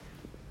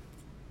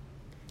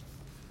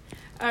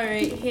All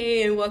right,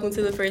 hey, and welcome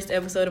to the first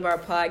episode of our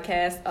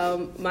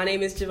podcast. My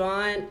name is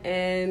Javon,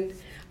 and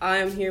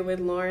I'm here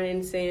with Lauren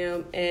and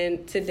Sam,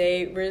 and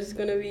today we're just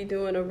going to be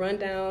doing a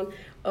rundown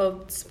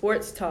of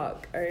sports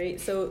talk, all right?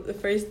 So the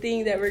first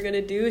thing that we're going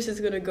to do is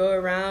just going to go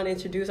around,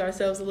 introduce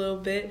ourselves a little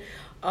bit.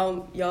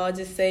 Y'all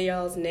just say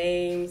y'all's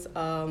names,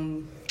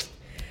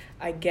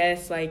 I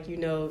guess,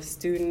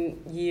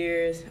 student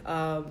years,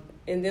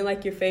 and then,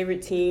 your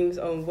favorite teams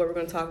on what we're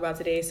going to talk about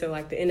today. So,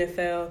 the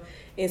NFL,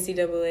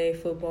 NCAA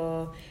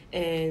football,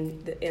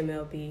 and the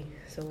MLB.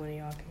 So, one of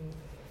y'all can...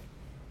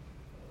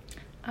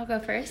 I'll go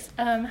first.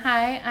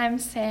 Hi, I'm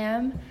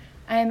Sam.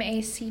 I'm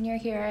a senior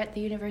here at the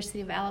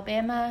University of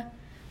Alabama.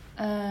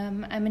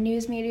 I'm a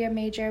news media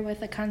major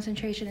with a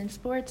concentration in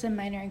sports and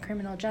minor in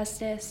criminal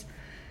justice.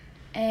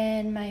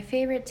 And my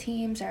favorite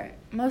teams are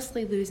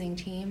mostly losing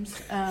teams.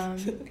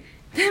 The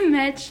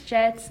Mets,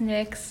 Jets,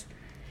 Knicks,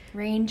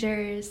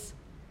 Rangers,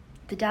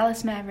 the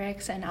Dallas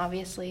Mavericks, and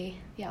obviously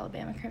the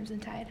Alabama Crimson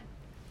Tide.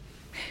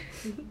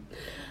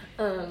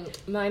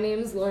 My name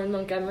is Lauren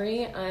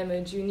Montgomery. I'm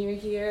a junior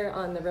here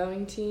on the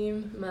rowing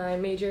team. My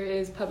major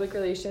is public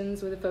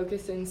relations with a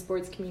focus in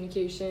sports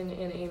communication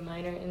and a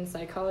minor in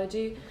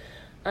psychology.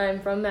 I'm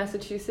from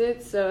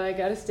Massachusetts, so I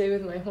got to stay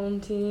with my home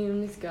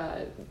teams. Got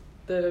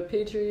the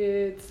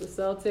Patriots, the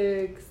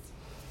Celtics,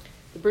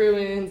 the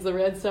Bruins, the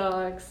Red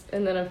Sox,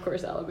 and then, of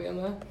course,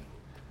 Alabama.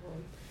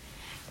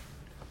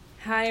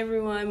 Hi,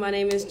 everyone. My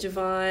name is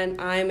Javon.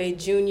 I'm a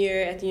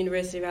junior at the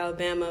University of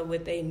Alabama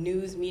with a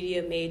news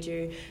media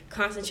major,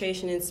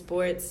 concentration in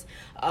sports.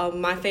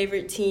 My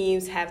favorite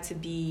teams have to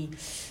be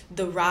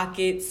the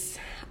Rockets.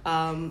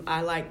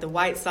 I like the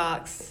White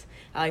Sox.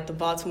 I like the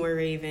Baltimore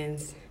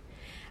Ravens.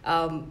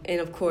 And,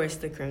 of course,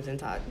 the Crimson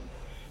Tide.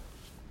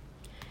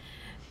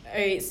 All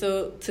right,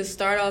 so to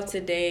start off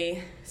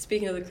today,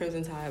 speaking of the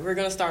Crimson Tide, we're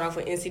going to start off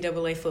with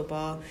NCAA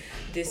football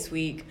this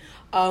week.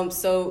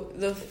 So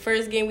the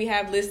first game we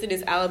have listed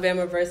is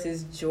Alabama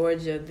versus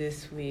Georgia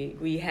this week.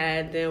 We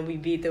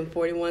beat them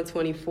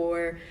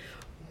 41-24.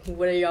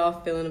 What are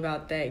y'all feeling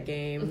about that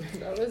game?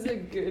 That was a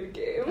good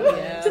game.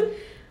 Yeah.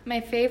 My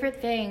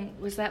favorite thing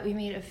was that we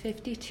made a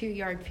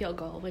 52-yard field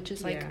goal, which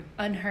is,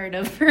 unheard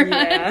of for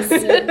us.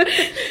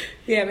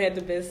 We haven't had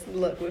the best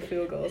luck with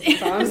field goals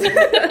sometimes.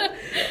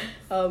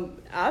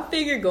 I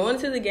figured going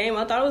to the game,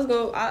 I thought it was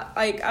going.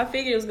 I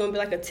figured it was going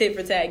to be a tit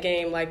for tat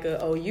game,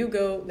 you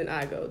go, then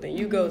I go, then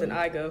you go, then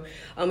I go.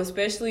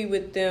 Especially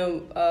with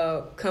them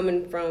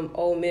coming from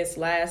Ole Miss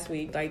last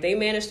week, they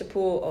managed to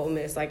pull Ole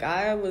Miss.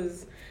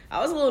 I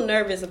was a little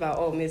nervous about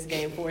Ole Miss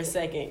game for a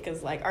second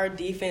because, our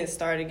defense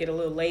started to get a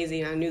little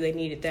lazy, and I knew they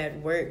needed that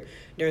work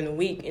during the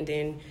week. And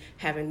then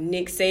having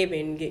Nick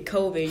Saban get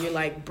COVID, you're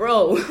like,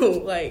 bro,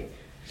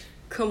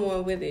 come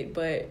on with it.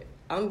 But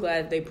I'm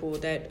glad they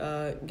pulled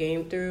that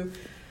game through.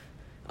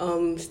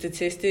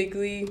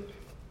 Statistically,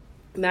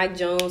 Mac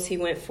Jones, he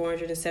went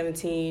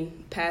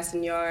 417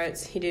 passing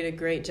yards. He did a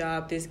great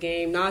job this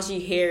game.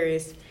 Najee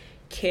Harris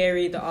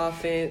carried the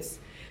offense.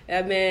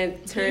 That man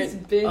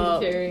turned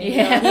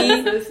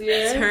carrying this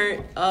year.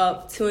 Turned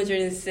up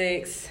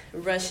 206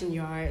 rushing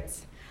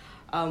yards.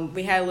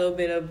 We had a little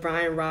bit of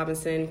Brian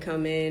Robinson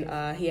come in.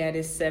 He had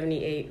his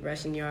 78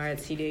 rushing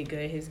yards. He did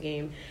good his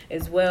game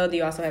as well. They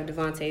also have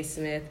Devontae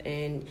Smith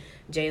and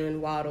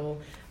Jalen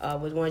Waddle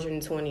with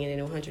 120 and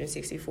then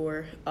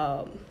 164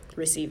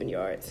 receiving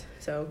yards.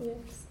 So,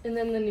 yes. And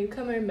then the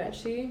newcomer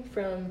Mechie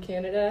from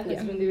Canada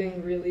has been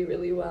doing really,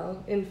 really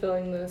well in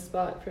filling the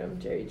spot from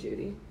Jerry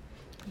Jeudy.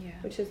 Yeah.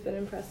 Which has been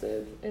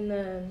impressive. And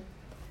then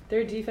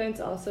their defense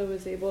also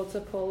was able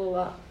to pull a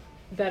lot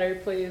better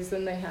plays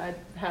than they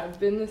have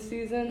been this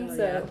season.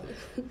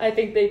 I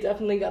think they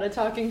definitely got a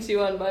talking to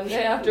on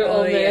Monday after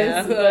Ole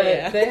Miss.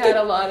 But they had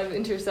a lot of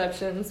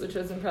interceptions, which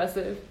was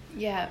impressive.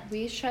 Yeah,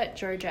 we shut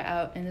Georgia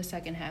out in the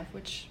second half,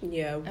 which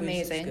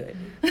amazing.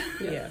 Good.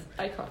 Yeah,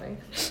 iconic.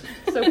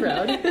 So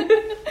proud.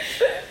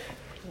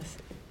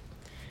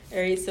 All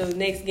right, so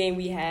next game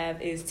we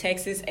have is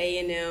Texas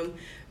A&M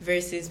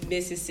versus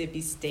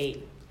Mississippi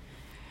State.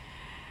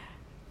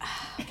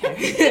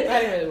 Okay. I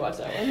didn't really watch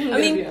that one.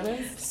 To be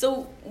honest.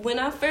 So when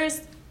I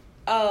first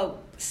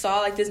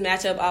saw this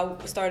matchup,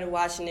 I started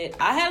watching it.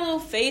 I had a little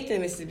faith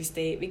in Mississippi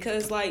State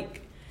because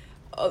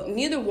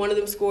neither one of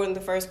them scored in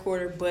the first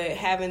quarter, but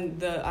having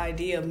the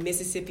idea of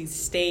Mississippi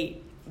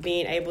State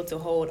being able to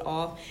hold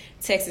off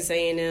Texas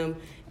A&M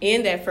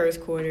in that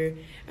first quarter,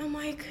 I'm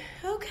like,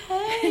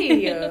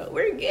 okay,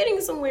 we're getting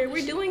somewhere.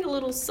 We're doing a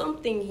little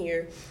something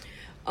here.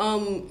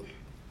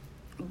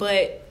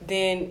 But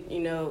then,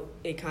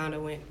 it kind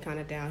of went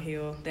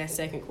downhill that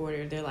second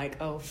quarter.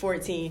 They're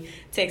 14,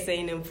 Texas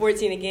A&M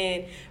 14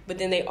 again. But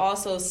then they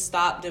also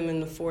stopped them in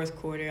the fourth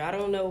quarter. I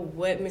don't know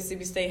what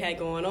Mississippi State had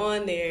going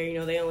on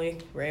there. They only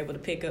were able to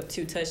pick up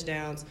 2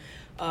 touchdowns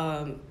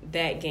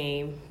that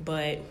game.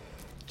 But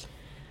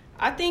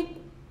I think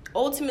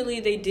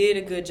ultimately they did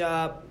a good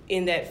job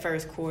in that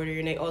first quarter,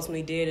 and they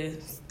ultimately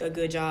did a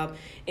good job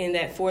in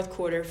that fourth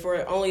quarter for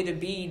it only to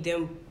be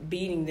them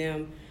beating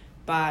them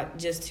by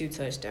just 2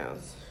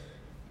 touchdowns.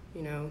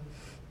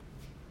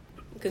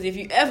 Because if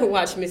you ever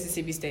watch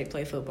Mississippi State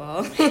play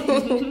football,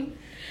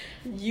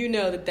 you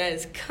know that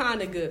is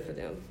kind of good for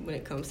them when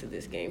it comes to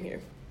this game here.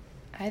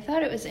 I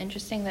thought it was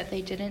interesting that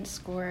they didn't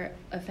score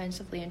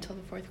offensively until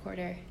the fourth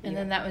quarter, and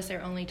then that was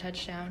their only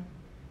touchdown.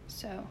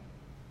 So,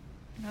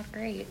 not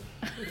great.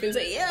 You can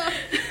say, yeah,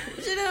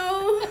 but you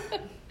know,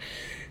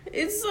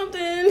 it's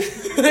something.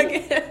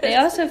 They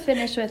also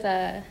finished with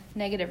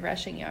negative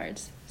rushing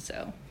yards,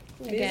 so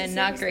again,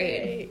 not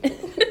great.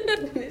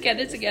 Get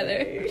it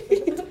together.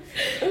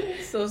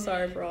 So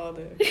sorry for all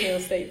the Hail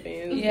State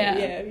fans that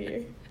we have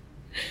here.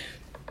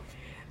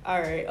 All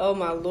right. Oh,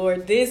 my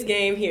Lord. This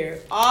game here.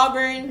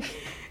 Auburn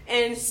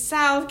and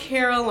South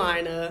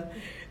Carolina.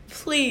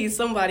 Please,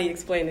 somebody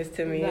explain this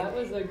to me. That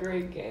was a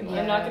great game.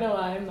 Yeah. I'm not going to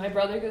lie. My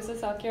brother goes to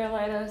South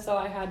Carolina, so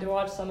I had to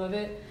watch some of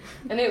it.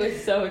 And it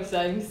was so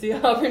exciting to see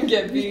Auburn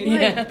get beat.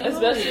 Yeah.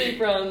 Especially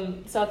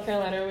from South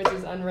Carolina, which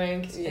is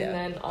unranked. Yeah. And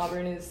then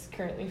Auburn is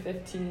currently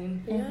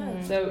 15.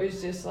 Yeah. So it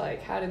was just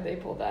like, how did they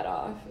pull that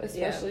off?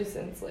 Especially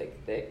since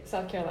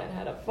South Carolina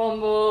had a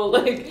fumble.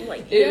 It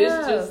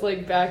was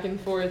just back and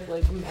forth,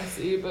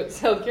 messy. But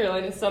South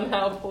Carolina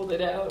somehow pulled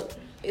it out.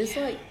 It's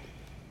like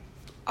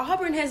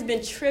Auburn has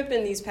been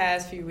tripping these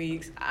past few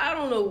weeks. I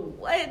don't know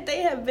what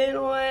they have been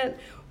on,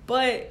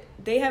 but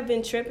they have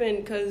been tripping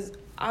because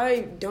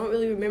I don't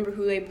really remember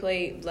who they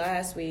played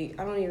last week.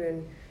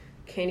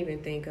 Can't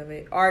even think of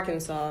it.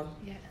 Arkansas.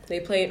 Yeah. They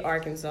played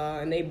Arkansas,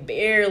 and they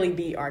barely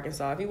beat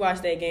Arkansas. If you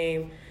watch that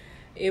game,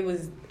 it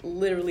was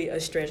literally a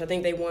stretch. I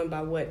think they won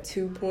by,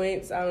 2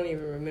 points? I don't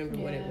even remember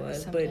what it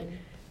was. But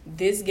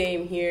this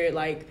game here,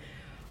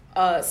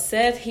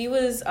 Seth, he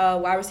was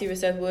wide receiver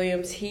Seth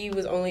Williams. He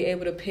was only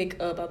able to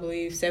pick up, I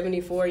believe,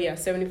 74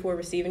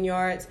 receiving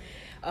yards,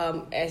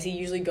 as he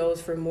usually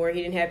goes for more.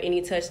 He didn't have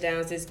any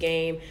touchdowns this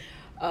game.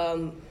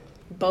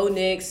 Bo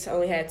Nix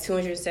only had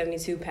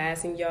 272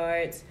 passing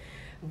yards,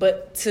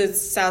 but to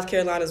South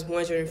Carolina's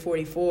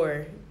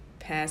 144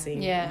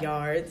 passing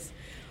yards.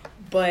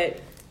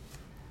 But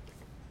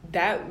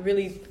that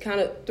really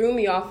kind of threw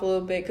me off a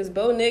little bit because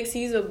Bo Nix,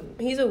 he's a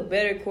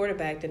better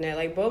quarterback than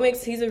that. Bo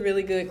Nix, he's a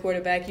really good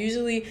quarterback.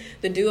 Usually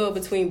the duo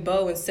between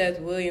Bo and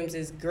Seth Williams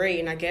is great,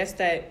 and I guess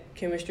that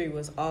chemistry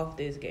was off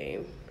this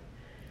game.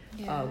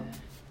 Yeah.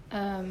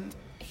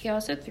 He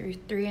also threw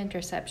 3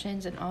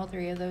 interceptions, and all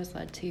 3 of those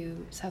led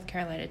to South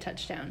Carolina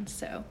touchdowns.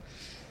 So,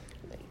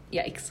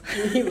 yikes.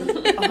 He was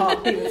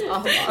off. He was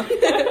off.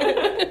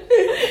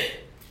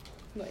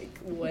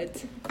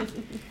 What?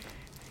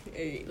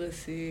 Hey, let's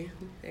see.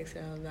 Next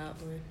out of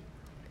that one.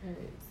 All right,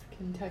 it's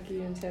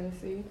Kentucky and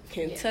Tennessee.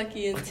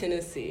 Kentucky and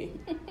Tennessee.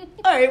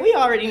 All right, we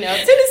already know.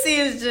 Tennessee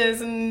is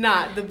just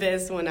not the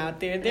best one out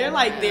there. They're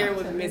there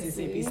with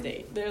Mississippi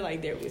State. They're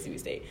there with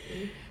Mississippi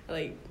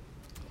State.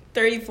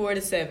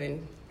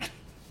 34-7.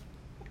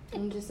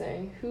 I'm just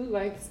saying, who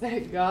likes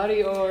that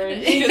gaudy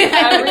orange? Because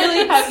I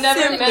really have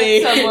never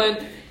met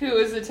someone who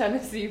is a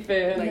Tennessee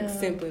fan.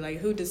 Simply,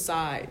 who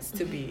decides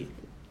to be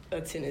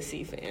a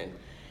Tennessee fan?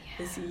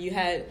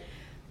 Yeah.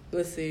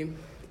 Let's see,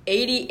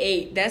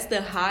 88. That's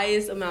the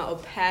highest amount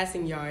of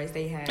passing yards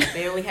they had.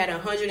 They only had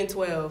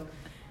 112,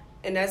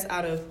 and that's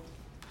out of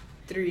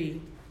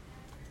 3.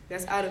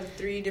 That's out of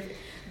 3 different.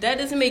 That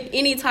doesn't make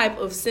any type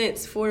of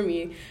sense for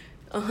me.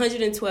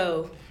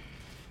 112.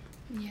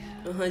 Yeah.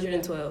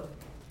 112.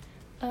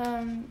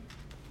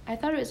 I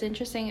thought it was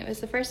interesting. It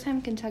was the first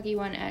time Kentucky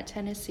won at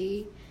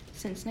Tennessee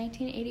since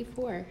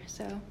 1984,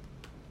 so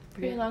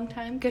pretty long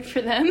time. Good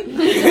for them.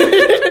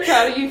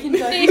 Proud of you,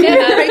 Kentucky.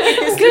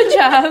 Yeah, good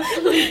job.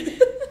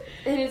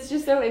 And it's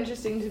just so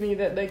interesting to me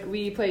that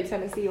we play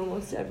Tennessee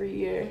almost every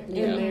year, and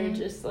they're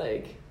just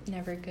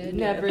never good,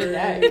 never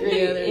that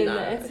great in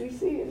not. the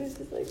SEC. And it's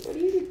just what are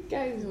you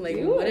guys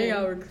doing? What are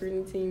y'all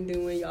recruiting team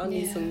doing? Y'all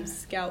need some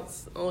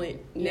scouts on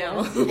it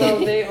now.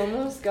 Well, they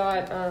almost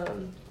got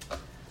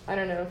I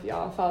don't know if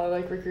y'all follow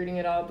recruiting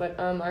at all, but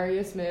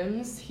Arias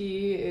Mims,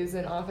 he is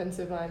an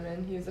offensive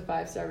lineman. He's a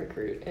 5-star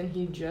recruit, and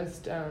he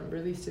just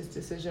released his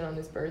decision on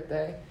his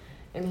birthday.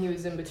 And he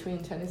was in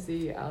between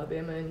Tennessee,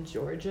 Alabama, and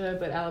Georgia,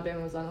 but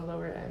Alabama was on the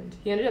lower end.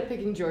 He ended up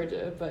picking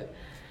Georgia, but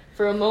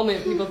for a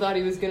moment, people thought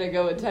he was going to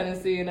go with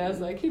Tennessee, and I was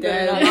like, he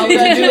better not do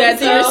that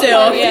to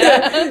yourself.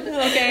 Yeah.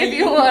 Okay, if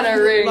you want a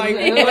ring.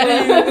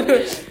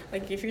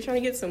 If you're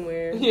trying to get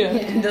somewhere,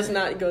 yeah. does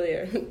not go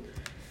there.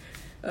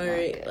 All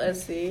right,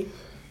 let's see.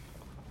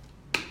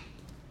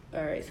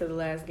 All right, so the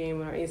last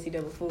game in our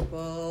NCAA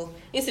football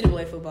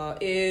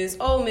is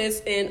Ole Miss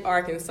and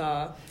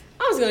Arkansas.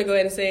 I was going to go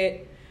ahead and say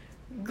it.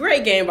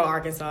 Great game by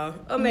Arkansas.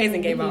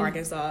 Amazing game by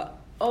Arkansas.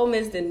 Ole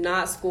Miss did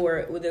not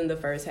score within the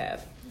first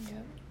half.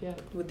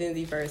 Within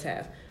the first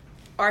half.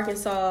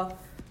 Arkansas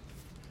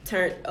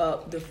turned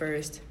up the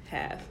first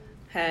half.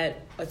 Had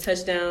a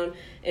touchdown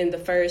in the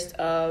first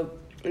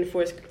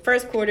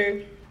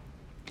quarter,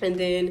 and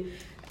then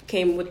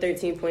came with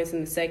 13 points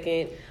in the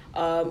second.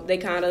 They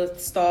kind of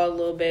stalled a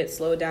little bit,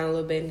 slowed down a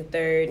little bit in the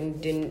third,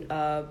 and didn't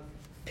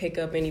pick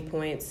up any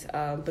points,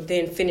 but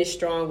then finished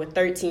strong with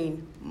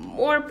 13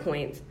 more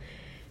points.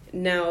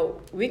 Now,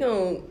 we're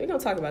gonna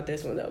talk about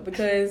this one, though,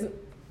 because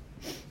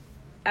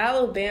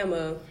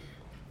Alabama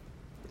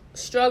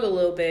struggle a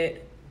little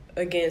bit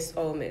against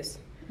Ole Miss.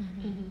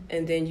 Mm-hmm.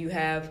 And then you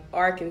have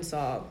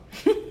Arkansas.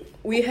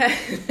 We have,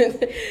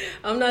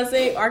 I'm not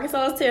saying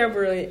Arkansas is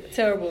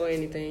terrible or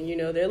anything. You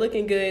know, they're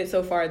looking good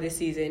so far this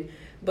season.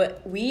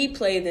 But we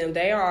play them.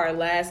 They are our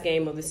last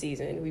game of the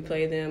season. We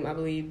play them, I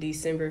believe,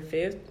 December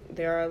 5th.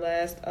 They're our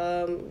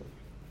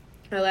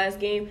last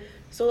game.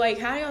 So, like,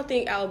 how y'all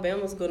think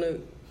Alabama's going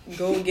to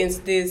go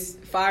against this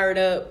fired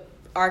up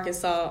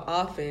Arkansas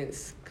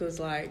offense? Because,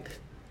 like...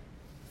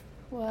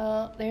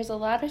 Well, there's a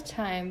lot of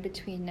time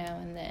between now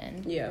and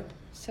then. Yeah.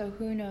 So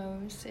who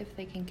knows if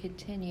they can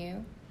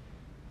continue.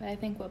 But I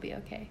think we'll be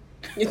okay.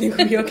 You think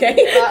we'll be okay?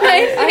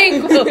 I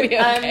think we'll be okay.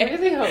 I'm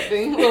really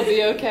hoping we'll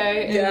be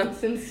okay. Yeah. And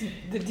since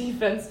the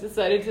defense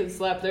decided to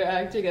slap their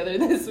act together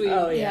this week,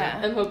 yeah.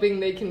 I'm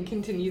hoping they can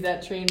continue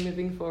that train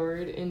moving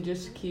forward and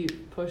just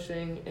keep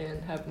pushing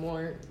and have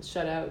more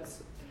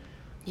shutouts.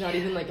 Not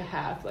even like a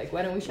half. Like,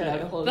 why don't we shut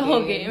out a whole game? The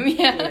whole game,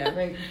 yeah.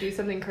 Like, do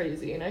something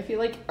crazy. And I feel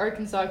like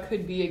Arkansas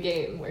could be a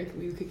game where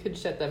we could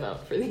shut them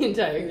out for the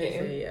entire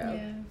game.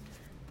 Yeah.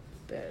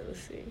 Let's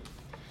see.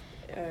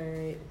 All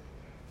right.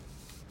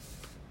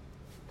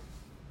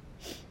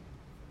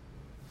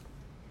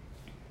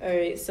 All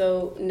right,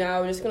 so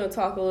now we're just going to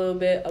talk a little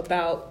bit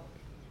about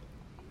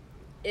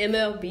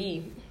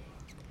MLB.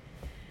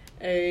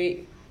 All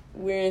right,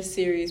 we're in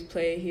series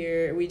play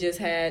here. We just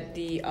had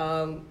the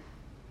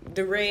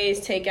Rays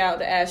take out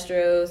the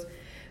Astros.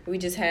 We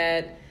just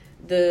had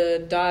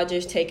the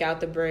Dodgers take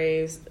out the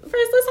Braves.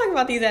 First, let's talk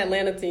about these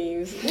Atlanta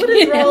teams. What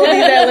is wrong with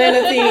these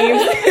Atlanta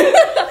teams?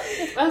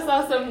 I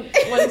saw one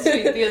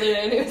tweet the other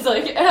day and it was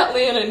like,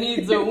 Atlanta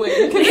needs a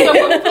win. Can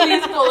someone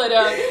please pull it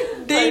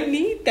out? They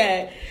need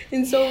that.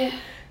 And so,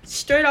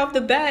 straight off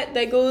the bat,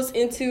 that goes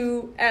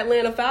into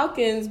Atlanta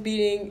Falcons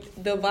beating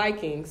the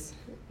Vikings,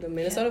 the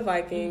Minnesota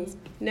Vikings.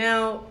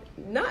 Now,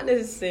 not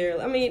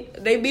necessarily. I mean,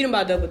 they beat them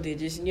by double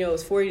digits. You know,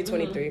 it's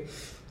 40-23.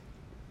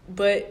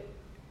 But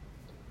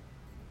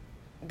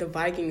the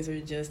Vikings are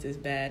just as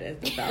bad as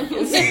the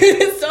Falcons.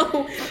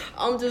 So,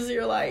 I'm just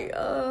here like,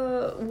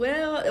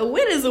 well, a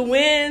win is a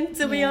win,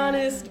 to be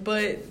honest.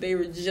 But they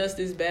were just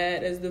as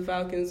bad as the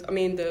Vikings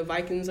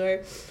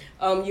are.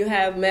 You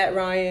have Matt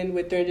Ryan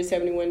with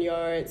 371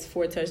 yards,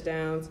 4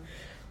 touchdowns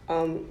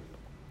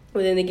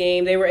within the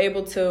game. They were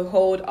able to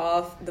hold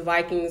off the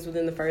Vikings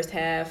within the first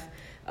half.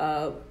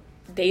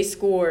 They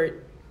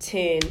scored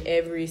 10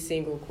 every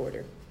single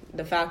quarter.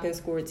 The Falcons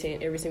scored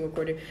 10 every single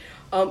quarter.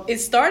 It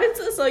started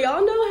to, so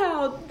y'all know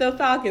how the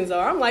Falcons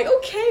are. I'm like,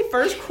 okay,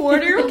 first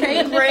quarter,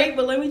 okay, great,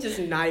 but let me just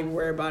not even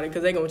worry about it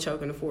because they're going to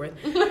choke in the fourth.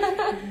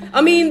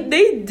 I mean,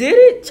 they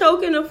didn't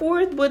choke in the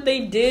fourth, but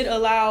they did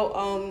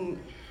allow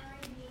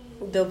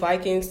the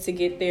Vikings to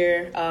get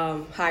their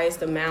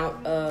highest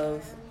amount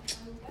of,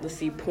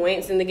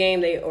 points in the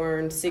game. They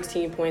earned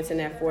 16 points in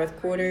that fourth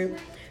quarter.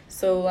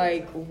 So,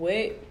 like,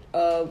 what?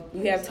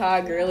 We have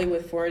Todd Gurley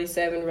with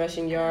 47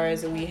 rushing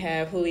yards, and we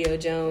have Julio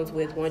Jones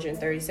with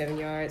 137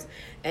 yards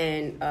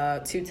and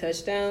 2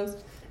 touchdowns.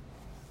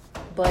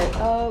 But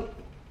at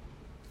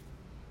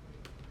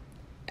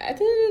the end of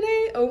the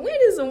day, a win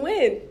is a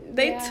win.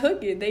 They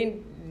took it. They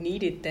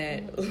needed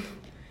that.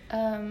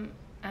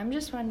 I'm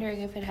just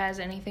wondering if it has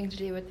anything to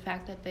do with the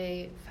fact that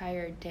they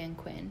fired Dan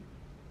Quinn,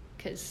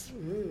 because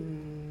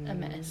a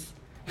mess.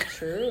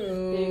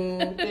 True.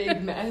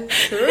 Big mess.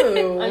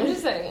 True. I'm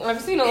just saying,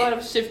 I've seen a lot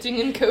of shifting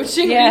in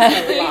coaching A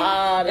recently.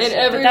 lot and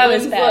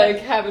everyone's like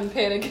having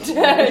panic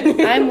attacks.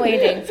 I'm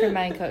waiting for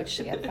my coach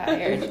to get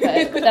fired,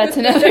 but that's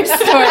another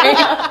story.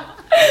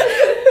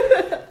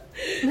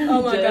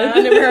 Oh my God,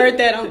 I never heard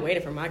that. I'm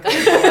waiting for my coach.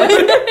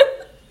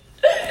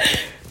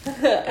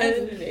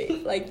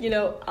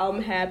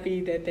 I'm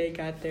happy that they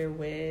got their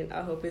win.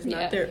 I hope it's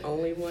not their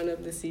only one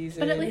of the season.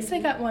 But at least they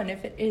got one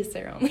if it is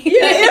their only. Yeah,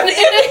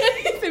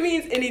 if it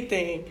means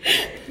anything,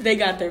 they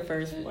got their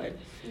first one.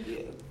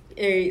 Yeah.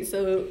 All right,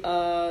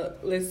 so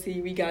let's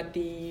see. We got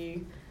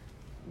the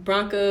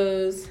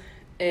Broncos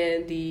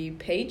and the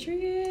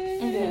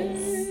Patriots.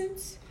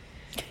 Yes.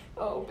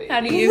 Oh, baby.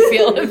 How do you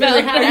feel about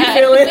that? How do you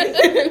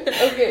feeling?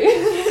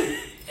 Okay.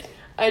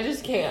 I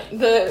just can't.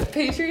 The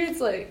Patriots,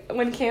 like,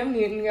 when Cam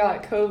Newton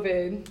got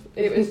COVID,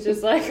 it was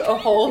just, like, a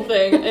whole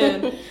thing.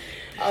 And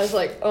I was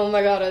like, oh,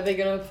 my God, are they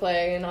going to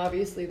play? And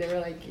obviously they were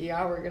like,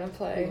 yeah, we're going to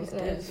play. And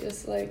I was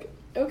just like,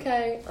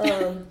 okay.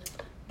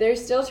 They're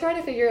still trying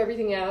to figure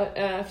everything out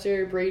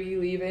after Brady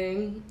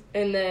leaving.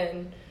 And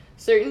then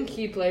certain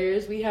key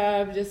players we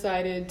have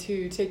decided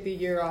to take the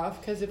year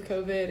off because of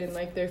COVID and,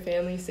 like, their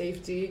family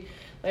safety.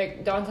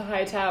 Like, Donta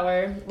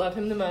Hightower, love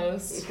him the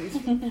most. He's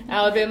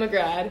Alabama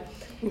grad.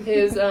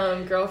 His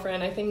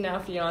girlfriend, I think now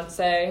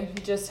fiance,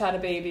 just had a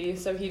baby,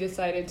 so he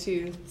decided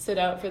to sit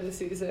out for the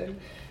season.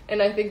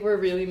 And I think we're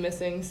really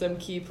missing some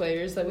key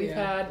players that we've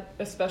had,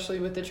 especially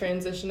with the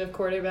transition of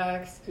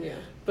quarterbacks. Yeah.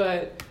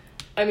 But,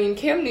 I mean,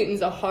 Cam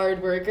Newton's a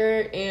hard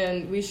worker,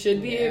 and we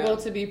should be able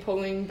to be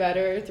pulling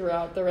better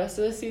throughout the rest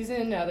of the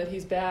season now that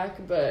he's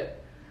back.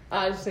 But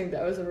I just think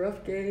that was a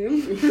rough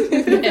game.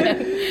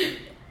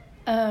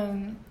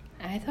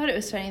 I thought it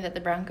was funny that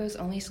the Broncos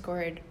only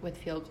scored with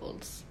field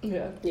goals.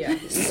 Yeah. Yeah.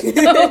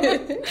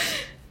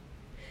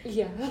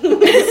 Yeah.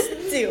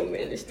 Still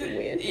managed to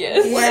win.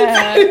 Yes.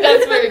 Yeah.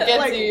 That's where it gets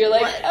Like, you. You're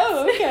like, what?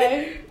 oh,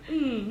 okay.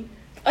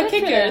 A Good for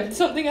kicker. them.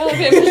 Something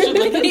Alabama should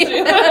look into.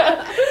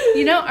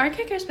 You know, our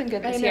kicker's been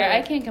good this year.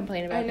 I can't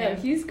complain about I know. him.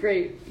 He's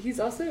great. He's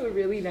also a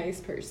really nice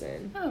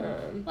person. Oh,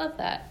 love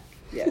that.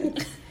 Yeah.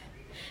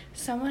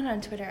 Someone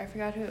on Twitter, I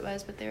forgot who it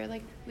was, but they were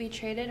like, we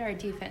traded our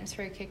defense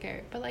for a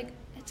kicker, but like,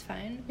 it's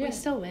fine. Yeah. We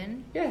still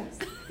win. Yes.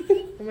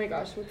 Oh my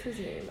gosh, what's his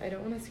name? I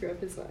don't want to screw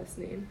up his last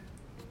name.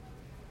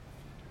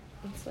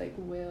 It's like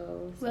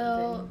Will something.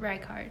 Will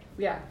Rijkaard.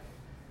 Yeah.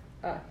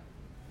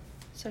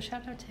 So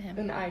shout out to him.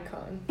 An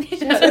icon.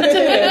 Shout out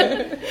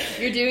to him.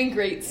 You're doing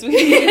great,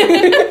 sweetie.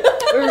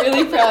 We're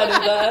really proud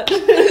of that.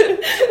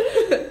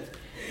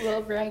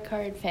 Will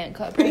Rijkaard fan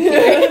club right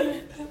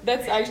here.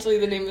 That's actually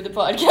the name of the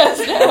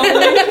podcast now.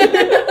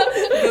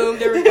 Boom,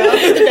 there we go.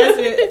 That's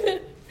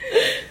it.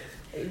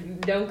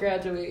 Don't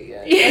graduate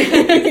yet.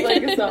 It's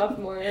like a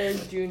sophomore or a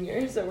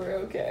junior, so we're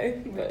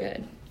okay. We're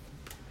good.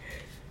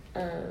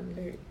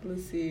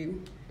 Let's see.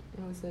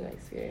 What was the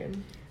next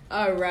game?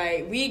 All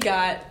right, we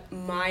got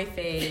my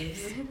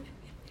faves,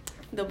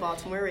 the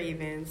Baltimore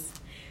Ravens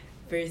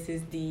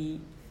versus the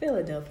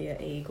Philadelphia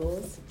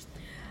Eagles.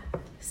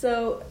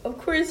 So, of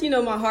course, you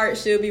know, my heart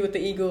should be with the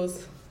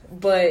Eagles,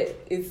 but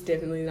it's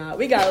definitely not.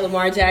 We got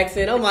Lamar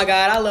Jackson. Oh, my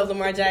God, I love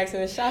Lamar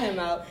Jackson. Shout him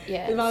out.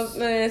 Yes. My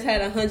man's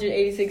had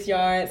 186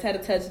 yards, had a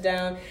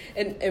touchdown,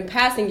 and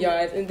passing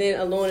yards, and then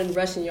alone in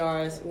rushing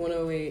yards,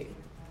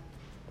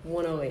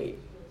 108,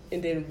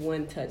 and then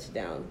one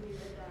touchdown.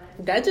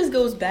 That just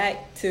goes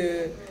back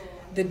to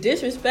the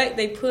disrespect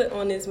they put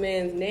on this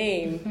man's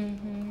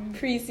name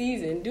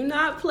preseason. Do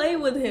not play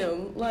with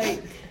him.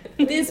 Like,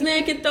 this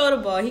man can throw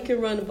the ball. He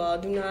can run the ball.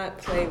 Do not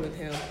play with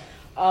him.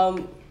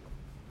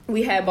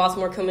 We had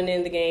Baltimore coming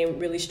in the game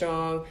really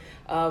strong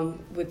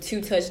with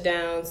 2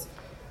 touchdowns.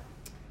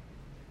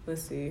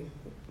 Let's see.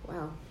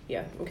 Wow.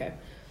 Yeah, okay.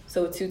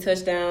 So with 2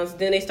 touchdowns.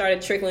 Then they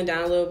started trickling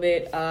down a little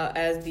bit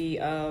as the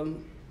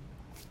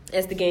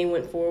game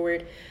went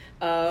forward.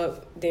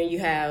 Then you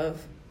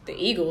have the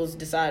Eagles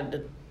decided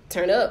to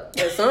turn up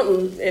or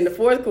something in the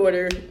fourth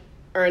quarter,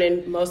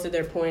 earning most of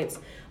their points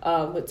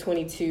with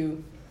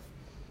 22.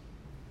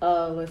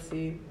 Let's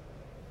see.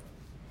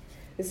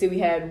 We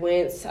had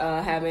Wentz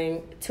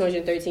having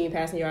 213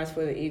 passing yards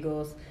for the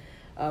Eagles.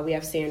 We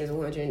have Sanders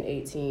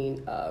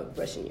 118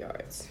 rushing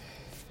yards.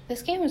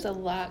 This game was a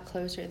lot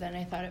closer than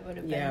I thought it would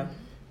have been. Yeah.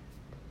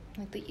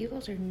 Like, the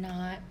Eagles are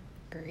not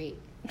great.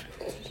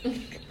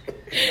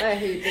 I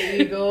hate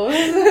the Eagles.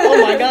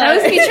 Oh my God. That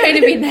was me trying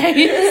to be nice.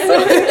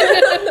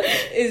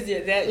 Is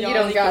that You y'all's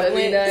don't gotta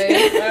be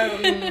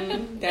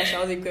equivalent? nice. That's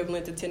y'all's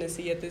equivalent to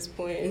Tennessee at this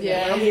point. Is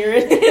Yeah. what I'm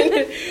hearing.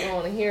 I don't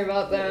want to hear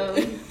about them.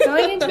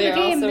 Going into the They're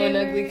game, also they an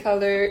were, ugly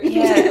color.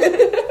 Yeah.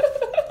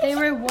 They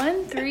were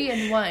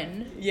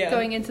 1-3-1 Yeah.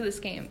 going into this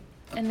game,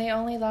 and they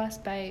only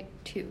lost by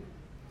 2.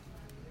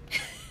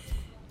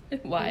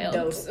 Wild.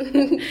 Dose.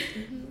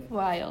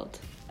 Wild.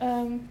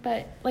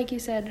 But like you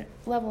said,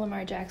 love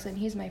Lamar Jackson.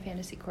 He's my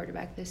fantasy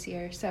quarterback this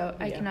year, so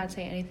I cannot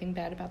say anything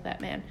bad about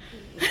that man.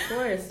 Of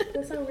course.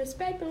 Put some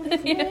respect on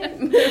his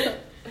name.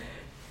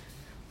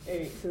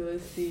 Alright, so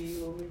let's see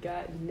what we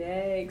got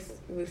next.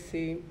 Let's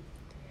see.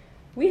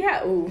 We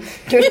have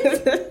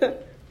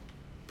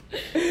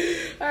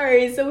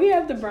Alright, so we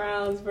have the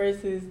Browns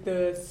versus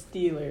the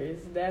Steelers.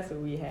 That's what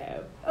we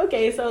have.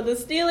 Okay, so the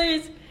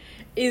Steelers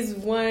is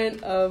one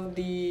of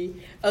the,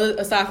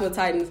 aside from the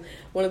Titans,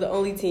 one of the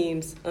only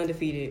teams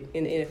undefeated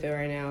in the NFL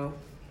right now,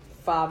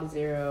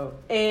 5-0.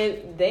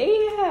 And they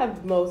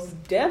have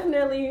most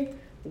definitely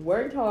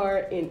worked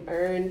hard and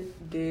earned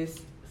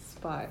this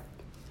spot.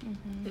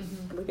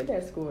 Look at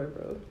that score,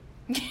 bro.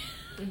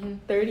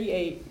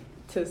 38-7.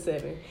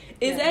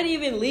 Is that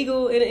even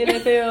legal in the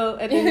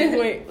NFL at this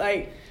point?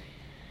 Like,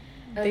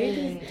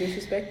 they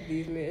just disrespected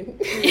these men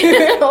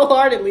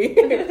wholeheartedly.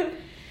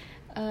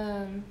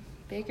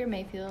 Baker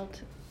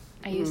Mayfield,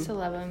 I used to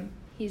love him.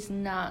 He's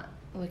not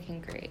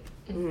looking great.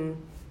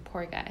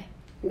 Poor guy.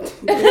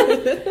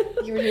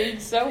 You were doing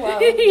so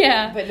well.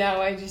 Yeah. But now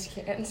I just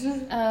can't.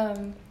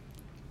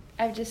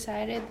 I've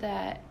decided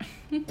that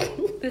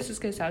this is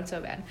going to sound so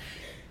bad.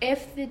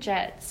 If the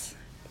Jets,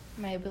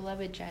 my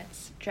beloved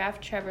Jets,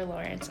 draft Trevor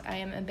Lawrence, I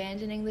am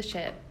abandoning the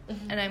ship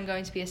and I'm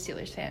going to be a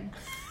Steelers fan.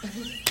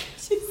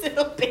 She said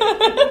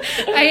abandoned.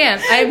 I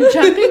am. I'm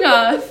jumping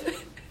off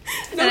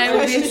and I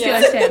will be a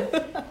Steelers fan.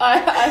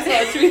 I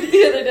saw a tweet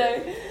the other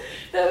day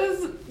that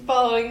was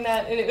following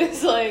that, and it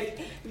was like,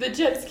 the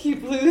Jets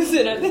keep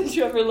losing. I think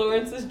Trevor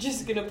Lawrence is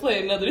just going to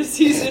play another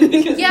season.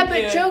 Because Yeah,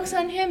 but joke's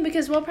on him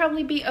because we'll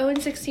probably be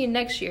 0-16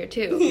 next year,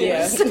 too.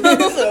 Yeah. So,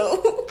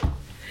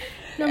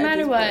 no At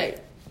matter this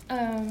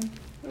what.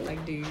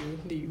 Like, do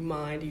you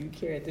mind? Do you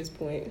care at this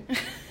point?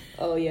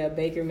 Oh, yeah,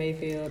 Baker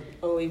Mayfield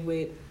only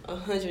with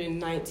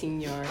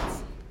 119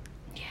 yards.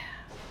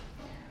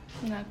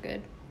 Not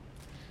good.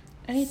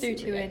 And he threw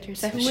 2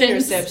 interceptions. 2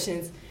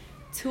 interceptions.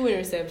 2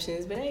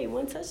 interceptions, but hey,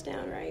 1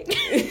 touchdown, right?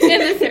 In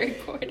the third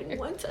quarter.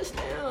 1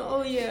 touchdown.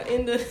 Oh yeah,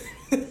 in the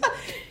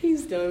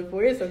he's done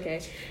for. It's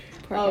okay.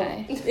 Poor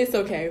guy. It's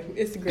okay.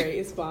 It's great.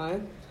 It's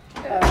fine.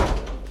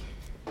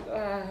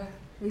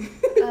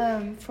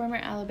 Former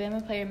Alabama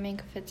player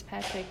Minka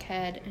Fitzpatrick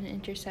had an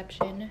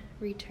interception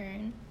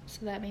return,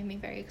 so that made me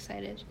very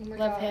excited. Oh my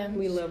Love God. him.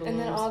 We love him. And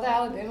then all the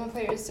Alabama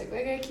players took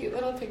like a cute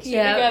little picture.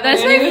 Yeah, together. that's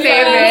And my it was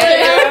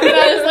favorite.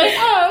 I was like,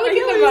 oh, look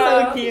at them so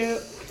all.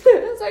 cute.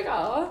 I was like,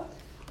 oh.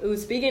 Ooh,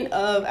 speaking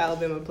of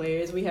Alabama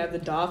players, we have the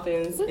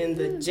Dolphins and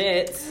the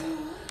Jets.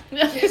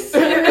 Yes.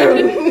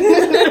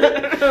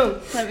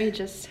 Let me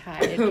just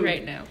hide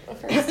right now.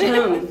 First,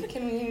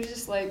 can we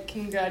just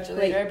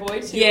congratulate our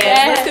boy too?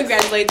 Yes, let's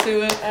congratulate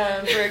Tua.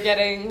 For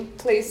getting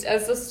placed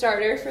as the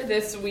starter for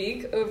this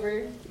week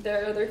over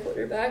their other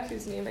quarterback,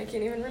 whose name I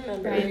can't even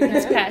remember. Ryan right now.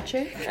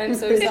 Fitzpatrick. I'm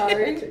so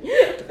sorry.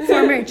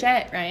 Former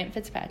Jet, Ryan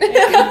Fitzpatrick.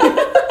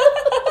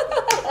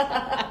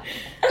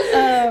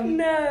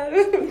 No.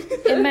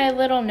 In my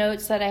little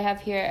notes that I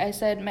have here, I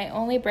said my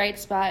only bright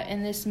spot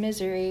in this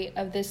misery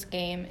of this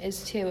game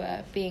is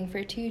Tua being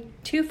for two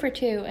for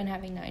 2 and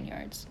having 9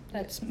 yards.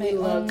 That's my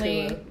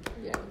only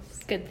Yes.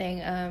 good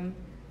thing.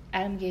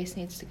 Adam Gase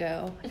needs to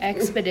go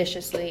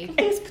expeditiously.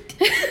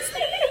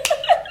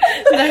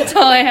 That's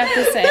all I have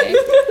to say.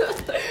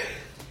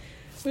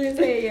 We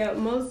say, yeah,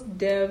 most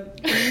deaf.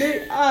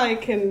 I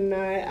cannot.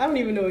 I don't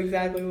even know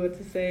exactly what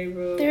to say,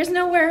 bro. There's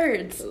no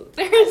words.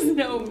 There's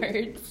no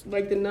words.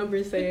 Like the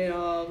numbers say it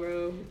all,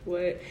 bro.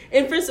 What?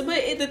 And but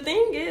the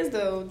thing is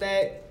though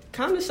that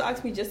kind of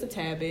shocks me just a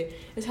tad bit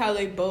is how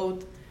they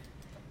both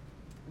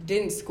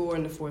didn't score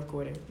in the fourth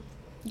quarter.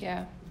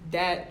 Yeah.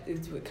 That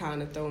is what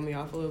kind of threw me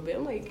off a little bit.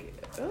 I'm like,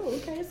 oh,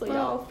 okay, so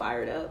y'all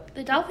fired up.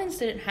 The Dolphins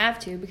didn't have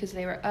to because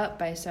they were up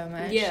by so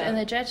much. Yeah. And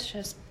the Jets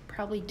just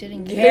probably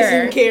didn't They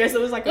care. didn't care, so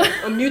it was like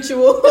a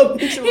mutual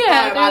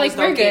yeah, they're like,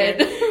 we're good.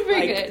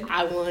 We're good.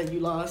 I won, you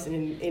lost,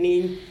 and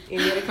any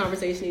other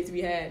conversation needs to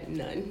be had?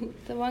 None.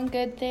 The one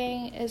good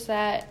thing is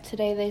that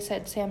today they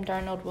said Sam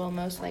Darnold will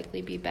most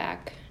likely be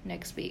back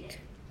next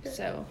week.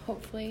 So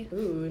hopefully.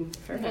 Ooh,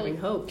 for having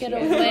hope. Get a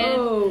Yeah.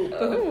 win.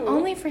 Oh.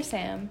 Only for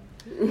Sam.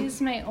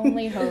 He's my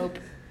only hope.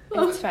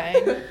 It's fine.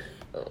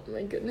 Oh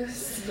my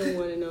goodness. The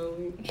one and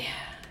only. Yeah.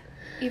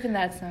 Even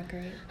that's not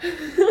great.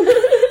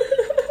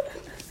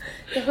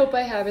 The hope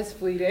I have is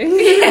fleeting.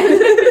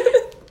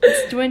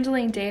 It's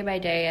dwindling day by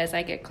day as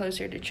I get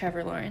closer to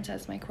Trevor Lawrence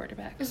as my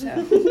quarterback. So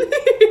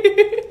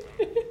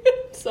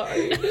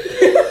Sorry.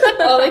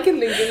 All I can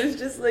think of is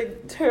just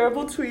like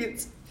terrible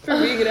tweets for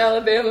being an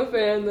Alabama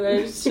fan that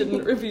I just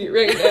shouldn't repeat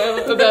right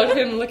now about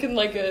him looking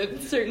like a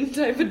certain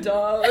type of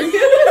dog.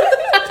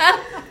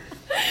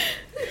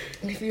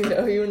 If you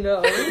know, you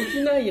know. If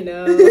you know, you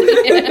know.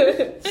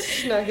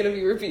 It's not going to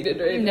be repeated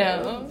right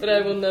now. No. But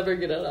I will never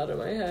get it out of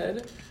my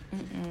head.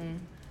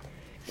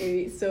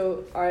 Okay,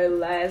 so our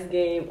last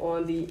game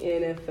on the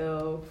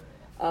NFL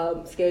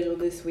schedule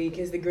this week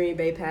is the Green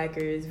Bay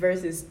Packers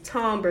versus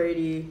Tom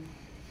Brady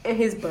and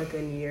his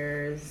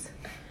Buccaneers.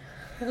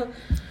 That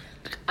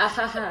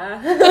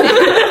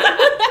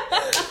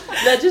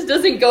just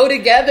doesn't go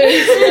together.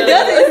 It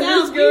doesn't. It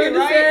sounds Going weird, to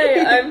right?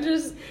 say, I'm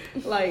just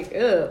Like,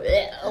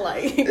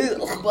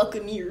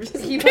 Buccaneers.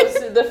 He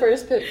posted the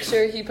first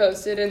picture he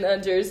posted in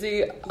that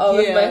jersey. All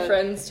of my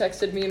friends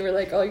texted me and were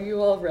like, "Are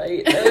you all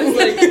right?" I was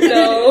like,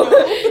 "No,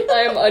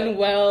 I'm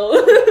unwell."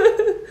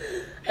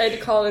 I had to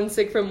call in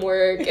sick from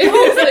work. It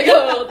was like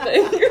a whole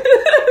thing.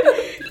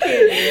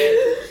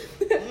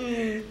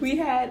 We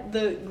had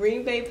the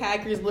Green Bay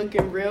Packers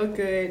looking real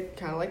good,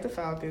 kind of like the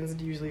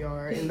Falcons usually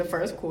are in the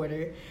first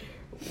quarter,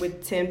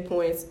 with 10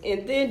 points,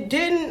 and then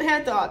didn't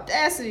have the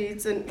audacity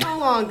to no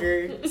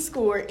longer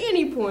score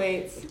any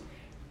points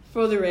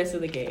for the rest of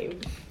the game.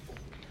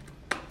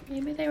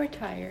 maybe they were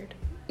tired.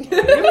 It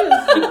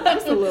was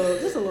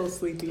just a little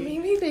sleepy.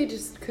 Maybe they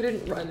just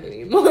couldn't run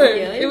anymore.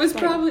 Yeah, it was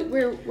probably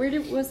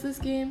was this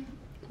game?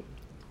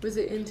 Was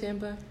it in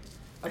Tampa?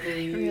 I I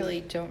believe.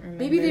 really don't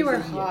remember. Maybe they were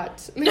Yeah.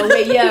 hot. Oh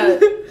wait, yeah,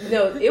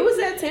 no, it was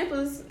at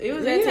Tampa's. It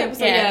was at Tampa.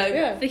 So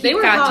Yeah. The they Heat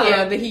were got hot. to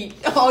Yeah, it. the Heat.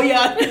 Oh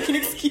yeah, making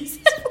excuses.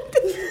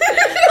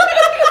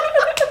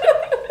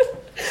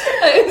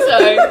 I'm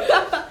sorry.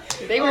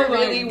 They were Oh my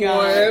really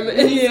God. warm,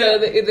 and Yeah. so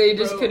they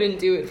just Bro. couldn't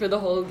do it for the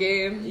whole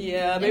game.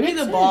 Yeah, maybe makes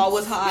the ball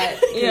sense. was hot.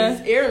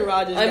 Yeah. Aaron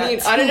Rodgers. I mean,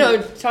 I don't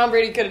know. Tom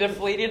Brady could have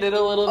deflated it a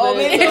little Oh,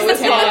 bit. maybe So it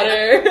was I'm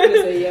hotter. gonna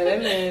say, yeah,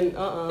 that man.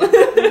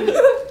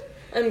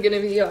 I'm gonna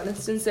be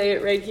honest and say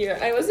it right here.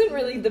 I wasn't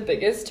really the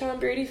biggest Tom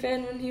Brady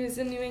fan when he was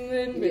in New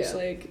England, which Yeah.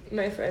 like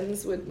my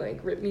friends would like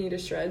rip me to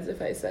shreds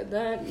if I said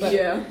that. But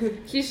Yeah.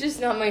 he's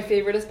just not my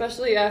favorite,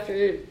 especially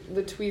after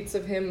the tweets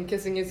of him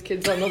kissing his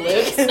kids on the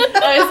lips.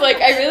 I was like,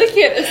 I really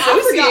can't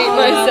associate all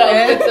myself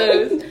about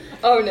with those.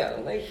 Oh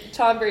no, like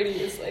Tom Brady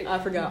is like I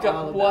forgot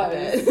all about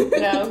that.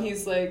 Now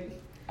he's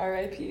like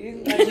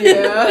R.I.P.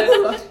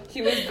 Yeah.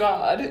 He was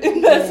God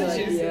in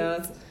Massachusetts.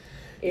 Yeah.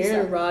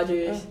 Aaron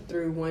Rodgers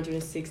threw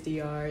 160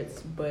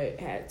 yards, but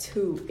had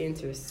 2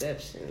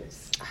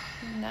 interceptions.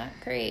 Not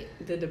great.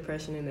 The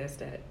depression in that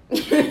stat.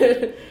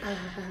 Then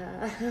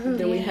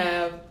we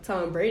have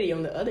Tom Brady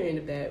on the other end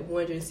of that,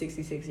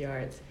 166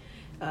 yards,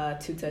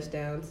 2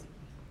 touchdowns.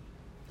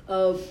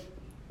 Oh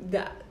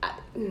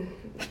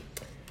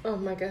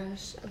my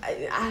gosh.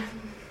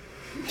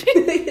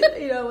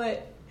 You know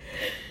what?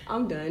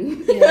 I'm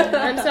done. Yeah,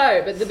 I'm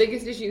sorry, but the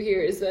biggest issue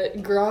here is that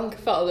Gronk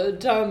followed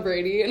Tom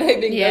Brady, and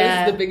I think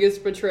that was the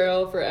biggest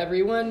betrayal for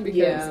everyone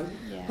because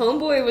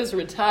Homeboy was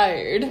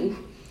retired and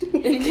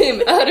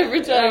came out of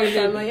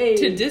retirement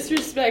to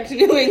disrespect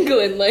New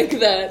England like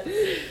that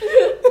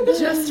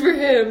just for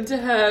him to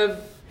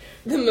have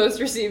the most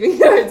receiving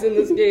yards in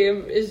this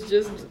game is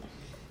just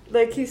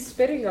like he's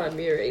spitting on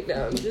me right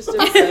now. I'm just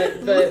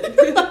upset,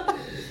 but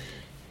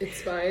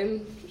it's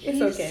fine.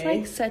 He's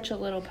like such a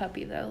little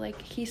puppy though. Like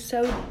he's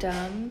so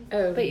dumb,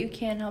 but you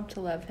can't help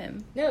to love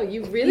him. No,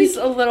 he's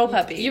a little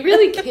puppy. You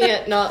really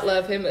can't not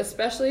love him,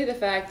 especially the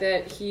fact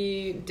that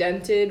he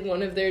dented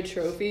one of their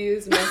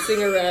trophies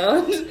messing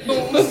around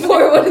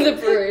before one of the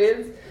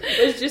parades.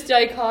 It was just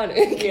iconic,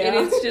 and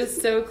it's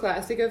just so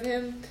classic of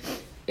him.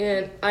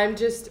 And I'm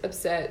just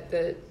upset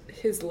that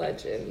his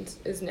legend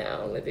is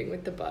now living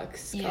with the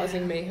Bucks,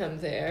 causing mayhem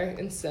there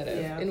instead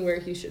of in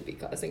where he should be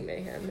causing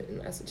mayhem in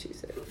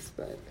Massachusetts.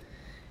 But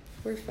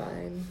we're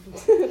fine.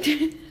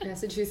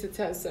 Massachusetts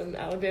has some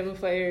Alabama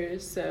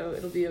players, so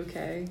it'll be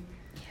okay.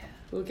 Yeah.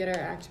 We'll get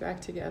our act back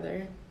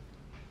together.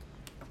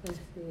 Let's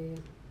see.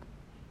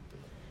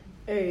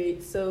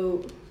 Alright,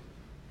 so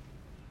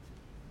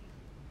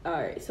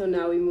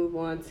now we move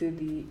on to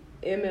the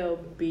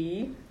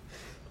MLB.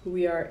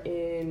 We are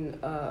in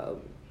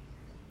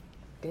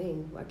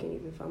dang, I can't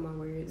even find my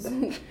words.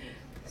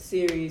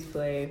 Series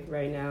play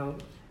right now.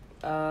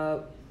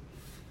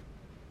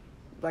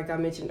 Like I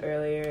mentioned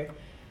earlier,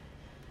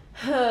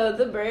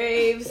 the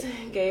Braves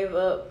gave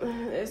up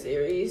their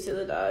series to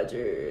the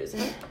Dodgers.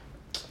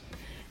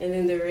 And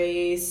then the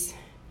Rays,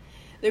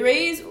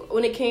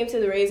 when it came to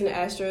the Rays and the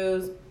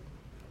Astros,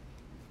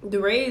 the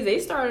Rays, they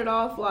started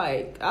off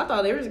like, I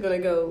thought they were just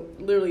going to go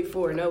literally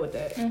 4-0 with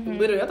that. Mm-hmm.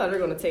 Literally, I thought they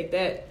were going to take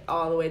that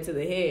all the way to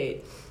the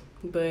head.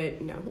 But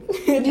no.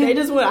 They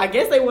just went, I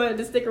guess they wanted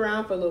to stick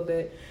around for a little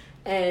bit.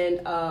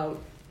 And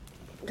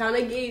kind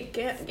of gave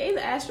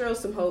the Astros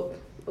some hope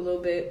a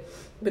little bit.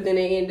 But then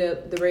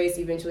the Rays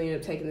eventually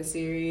ended up taking the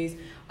series.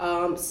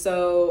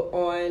 So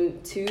on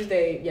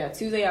Tuesday,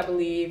 I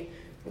believe,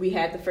 we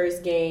had the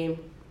first game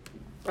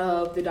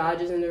of the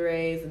Dodgers and the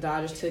Rays. The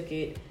Dodgers took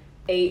it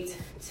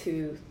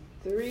 8-3.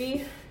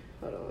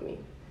 Hold on, let me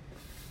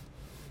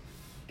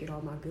get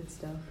all my good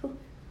stuff.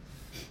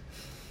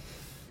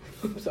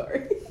 I'm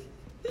sorry.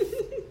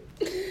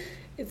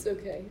 It's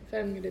okay. If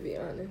I'm going to be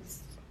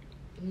honest,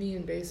 me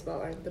and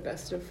baseball aren't the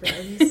best of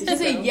friends. This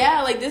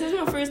is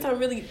my first time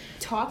really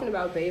talking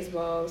about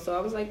baseball. So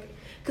I was like,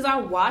 because I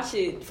watch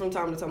it from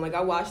time to time. Like,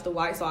 I watch the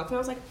White Sox, and I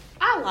was like,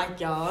 I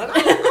like y'all. And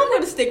I'm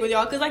going to stick with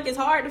y'all, because, like, it's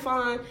hard to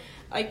find,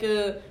 like,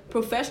 a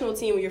professional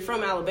team when you're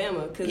from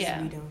Alabama, because we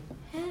don't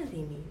have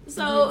any.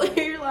 So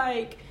you're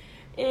like,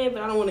 but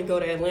I don't want to go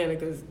to Atlanta,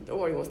 because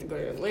nobody wants to go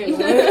to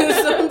Atlanta.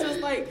 So I'm just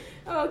like,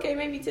 oh, okay,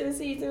 maybe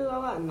Tennessee.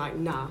 I'm like,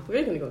 nah,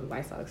 we're going to go to the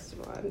White Sox.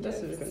 That's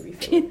what it's going to be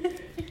fun.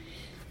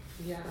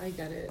 Yeah, I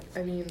get it.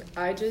 I mean,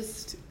 I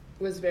just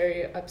was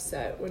very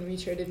upset when we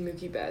traded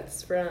Mookie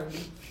Betts from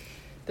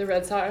the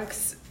Red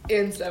Sox,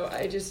 and so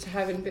I just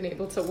haven't been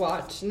able to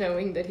watch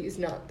knowing that he's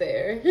not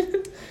there.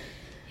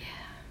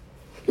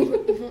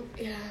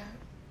 Yeah.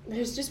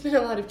 There's just been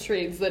a lot of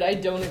trades that I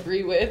don't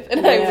agree with,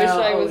 and I wish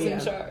I was in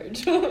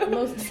charge.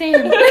 Same.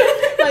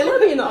 Like,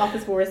 let me in the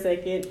office for a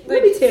second.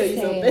 Let me tell you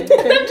something. I'm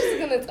just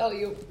going to tell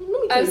you.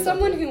 As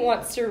someone who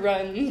wants to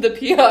run the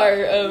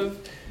PR of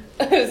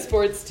a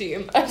sports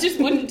team, I just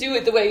wouldn't do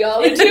it the way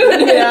y'all are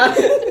doing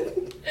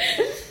it.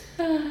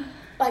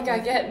 Like, I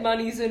get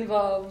money's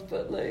involved,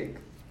 but, like,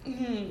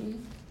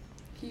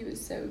 he was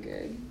so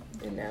good.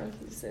 And now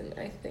he's in,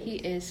 I think... He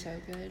is so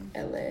good.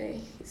 LA.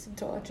 He's a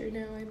Dodger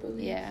now, I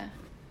believe. Yeah.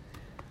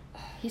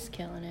 He's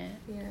killing it.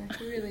 Yeah,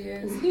 he really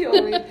is.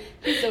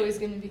 He's always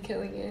going to be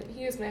killing it.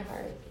 He has my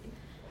heart.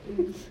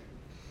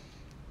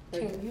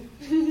 King.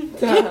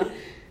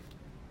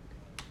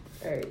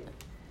 Alright.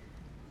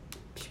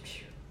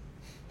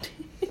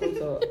 I'm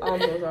so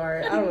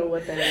sorry. I don't know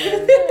what that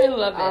is. I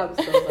love it. I'm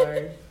so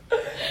sorry.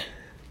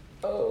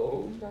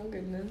 Oh, my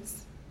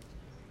goodness.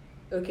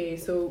 Okay,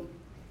 so...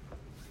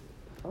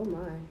 Oh, my.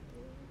 I'm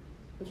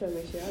trying to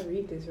make sure I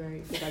read this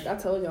right. Like, I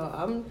told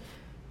y'all,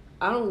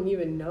 I don't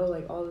even know,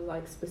 like, all the,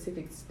 like,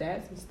 specific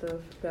stats and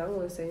stuff. But I don't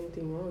want to say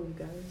anything wrong, you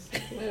guys.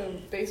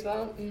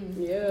 Baseball?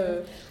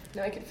 Yeah.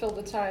 Now I can fill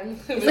the time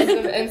with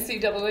some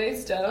NCAA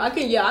stuff. I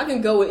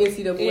can go with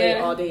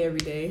NCAA all day, every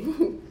day.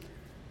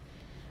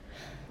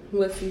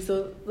 Let's see.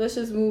 So let's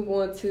just move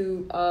on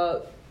to.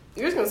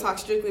 We're just gonna talk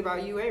strictly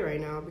about UA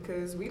right now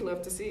because we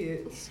love to see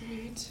it.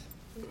 Sweet.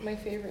 My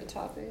favorite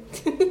topic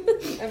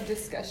of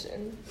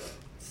discussion.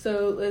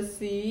 So let's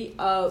see.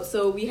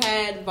 So we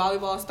had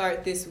volleyball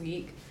start this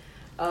week.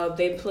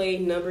 They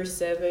played number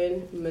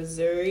 7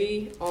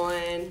 Missouri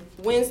on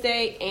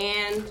Wednesday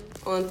and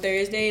on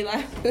Thursday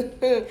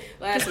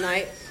last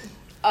night.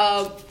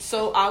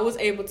 So I was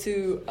able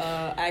to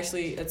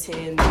actually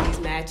attend these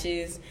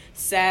matches.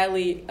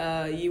 Sadly,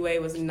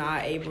 UA was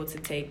not able to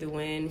take the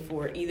win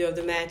for either of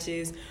the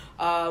matches.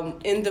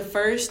 In the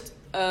first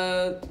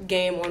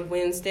game on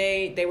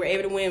Wednesday, they were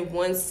able to win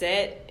 1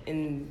 set,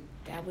 and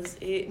that was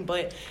it.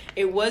 But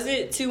it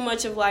wasn't too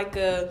much of like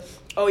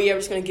we're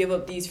just going to give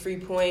up these free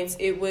points.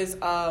 It was...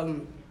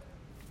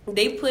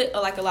 they put a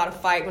lot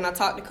of fight. When I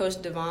talked to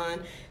Coach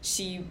Devon,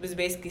 she was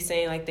basically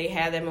saying like they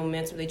have that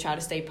momentum. They try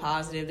to stay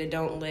positive. They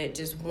don't let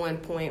just 1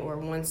 point or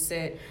 1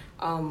 set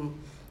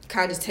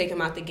kind of just take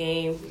them out the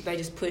game. They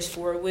just push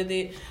forward with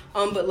it.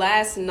 But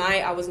last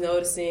night I was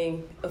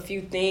noticing a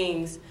few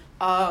things.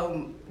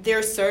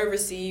 Their serve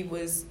receive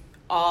was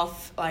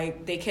off.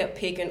 Like they kept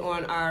picking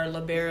on our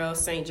libero,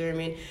 St.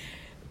 Germain.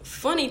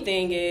 Funny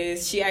thing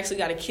is, she actually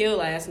got a kill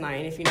last night.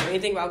 And if you know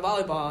anything about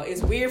volleyball,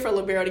 it's weird for a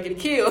libero to get a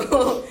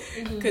kill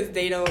because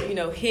they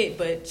don't, hit.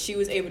 But she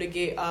was able to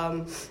get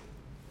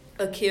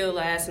a kill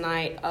last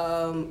night.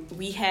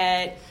 We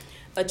had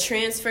a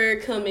transfer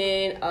come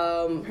in.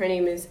 Her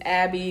name is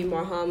Abby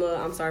Marhama.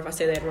 I'm sorry if I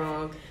said that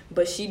wrong,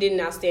 but she did an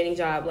outstanding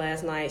job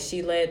last night.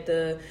 She led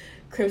the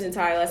Crimson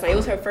Tide last night. It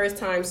was her first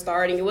time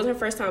starting. It wasn't her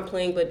first time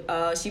playing,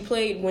 but she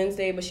played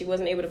Wednesday, but she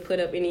wasn't able to put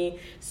up any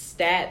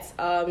stats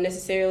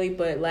necessarily.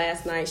 But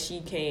last night she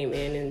came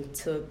in and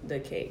took the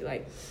cake.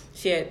 Like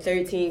she had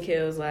 13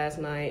 kills last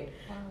night.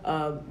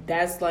 Wow.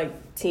 That's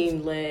like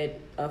team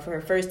led for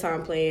her first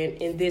time playing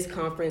in this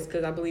conference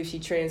because I believe she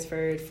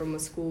transferred from a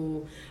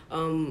school,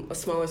 a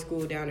smaller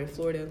school down in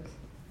Florida.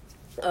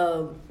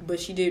 But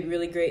she did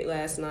really great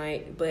last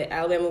night. But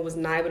Alabama was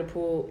not able to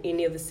pull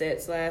any of the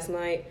sets last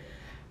night.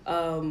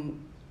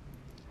 And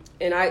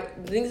the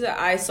things that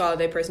I saw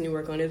they personally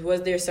work on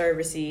was their serve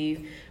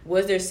receive,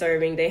 was their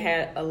serving. They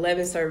had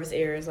 11 service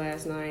errors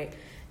last night,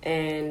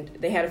 and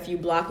they had a few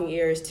blocking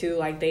errors too.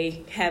 Like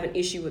they have an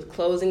issue with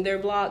closing their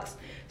blocks.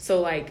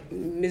 So like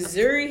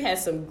Missouri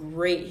has some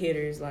great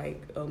hitters,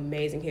 like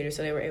amazing hitters.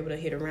 So they were able to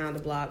hit around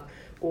the block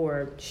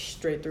or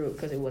straight through it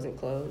because it wasn't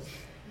closed.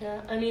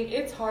 Yeah, I mean,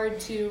 it's hard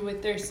to,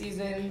 with their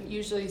season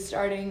usually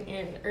starting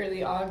in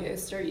early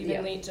August or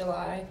even late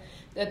July,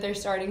 that they're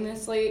starting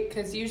this late,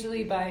 because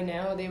usually by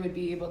now they would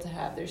be able to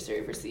have their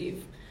serve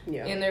receive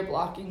and their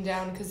blocking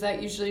down, because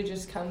that usually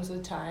just comes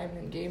with time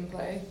and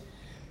gameplay,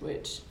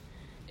 which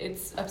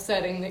it's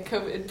upsetting that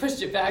COVID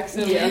pushed it back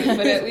so late,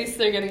 but at least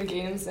they're getting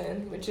games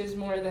in, which is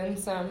more than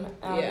some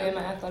Alabama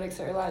athletics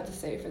are allowed to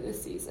say for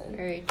this season,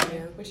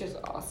 which is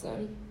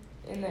awesome.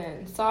 And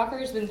then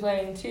soccer's been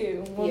playing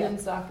too,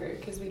 women's soccer,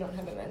 because we don't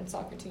have a men's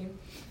soccer team.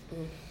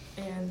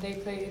 And they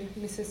played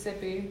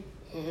Mississippi.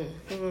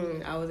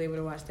 I was able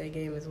to watch that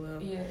game as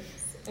well. Yes.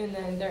 And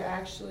then they're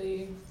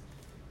actually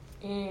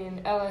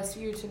in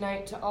LSU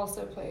tonight to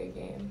also play a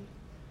game,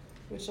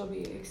 which will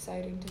be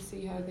exciting to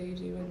see how they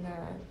do in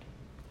that.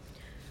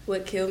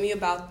 What killed me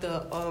about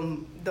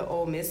the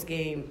Ole Miss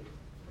game,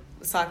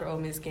 soccer Ole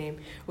Miss game,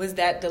 was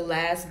that the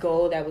last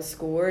goal that was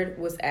scored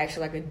was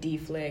actually like a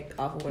deflect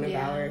off of one of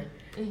our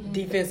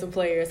defensive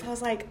players. I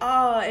was like,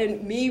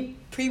 and me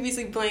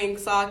previously playing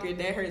soccer,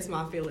 that hurts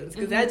my feelings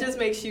because that just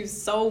makes you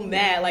so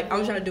mad. Like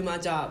I'm trying to do my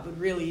job, but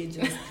really it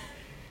just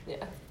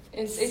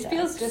it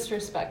feels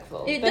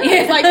disrespectful. It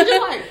does. Like you're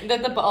just like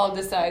that the ball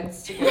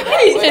decides to go that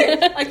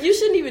way. Like you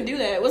shouldn't even do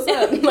that. What's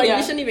up? Like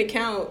you shouldn't even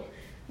count.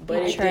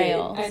 But it did.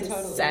 It's a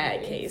totally sad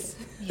agree. case.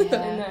 And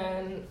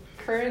then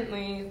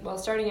currently,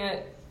 starting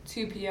at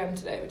 2 p.m.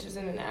 today, which is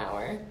in an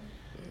hour,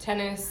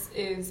 tennis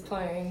is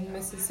playing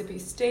Mississippi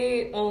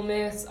State, Ole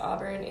Miss,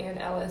 Auburn, and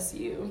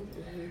LSU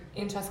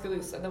in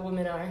Tuscaloosa. The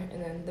women are,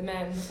 and then the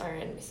men are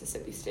in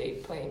Mississippi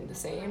State playing the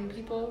same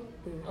people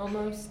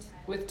almost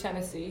with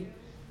Tennessee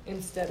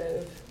instead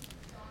of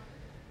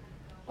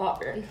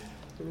Auburn.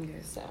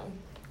 So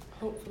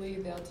hopefully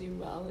they'll do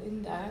well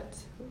in that.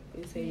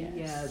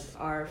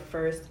 Our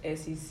first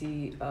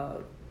SEC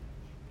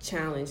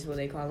challenge is what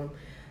they call them.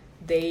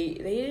 They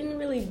didn't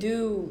really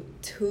do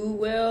too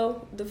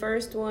well the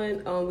first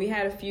one. We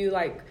had a few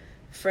like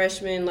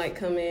freshmen like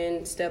come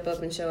in, step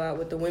up and show out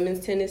with the women's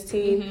tennis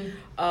team.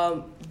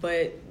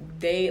 But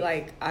they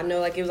I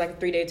know it was like a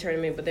 3-day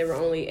tournament, but they were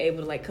only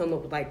able to come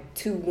up with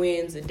 2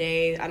 wins a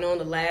day. I know on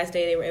the last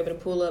day they were able to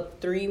pull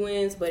up 3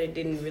 wins, but it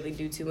didn't really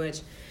do too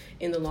much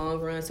in the long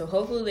run. So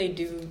hopefully they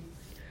do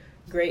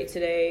great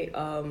today.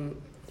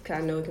 'Cause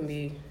I know it can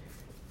be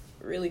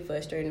really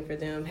frustrating for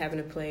them having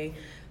to play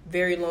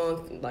very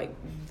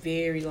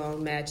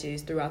long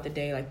matches throughout the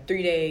day,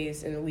 3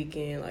 days in a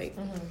weekend.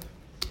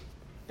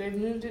 They've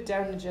moved it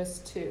down to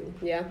just 2.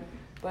 Yeah.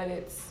 But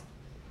it's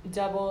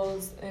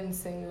doubles and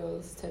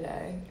singles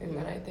today, and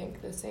then I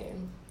think the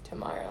same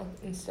tomorrow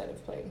instead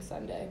of playing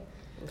Sunday.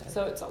 Okay.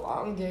 So it's a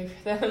long day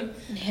for them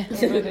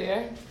over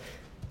there.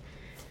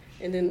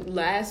 And then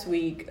last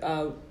week,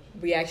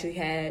 we actually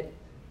had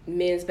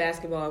men's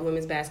basketball and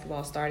women's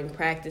basketball starting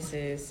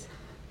practices.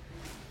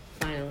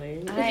 Finally.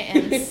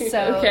 exciting. I am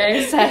so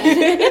Okay.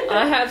 excited.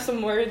 I have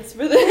some words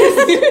for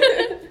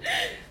this.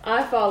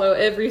 I follow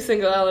every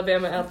single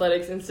Alabama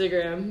athletics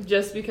Instagram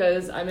just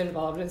because I'm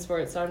involved in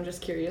sports, so I'm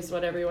just curious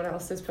what everyone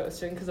else is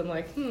posting because I'm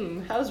like,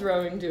 how's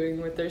rowing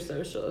doing with their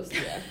socials?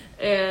 Yeah.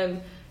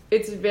 And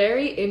it's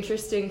very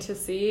interesting to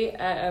see,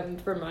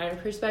 from my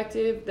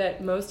perspective,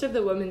 that most of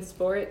the women's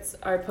sports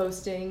are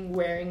posting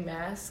wearing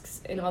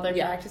masks in all their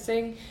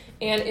practicing,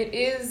 and it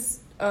is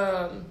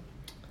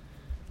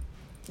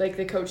like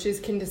the coaches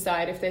can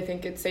decide if they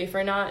think it's safe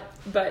or not.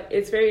 But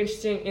it's very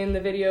interesting in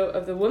the video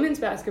of the women's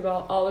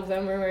basketball, all of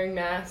them were wearing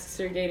masks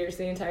or gaiters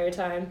the entire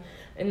time.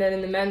 And then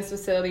in the men's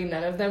facility,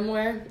 none of them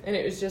were. And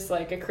it was just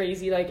like a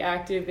crazy, like,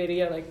 active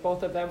video, like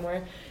both of them were.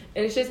 And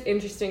it's just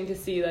interesting to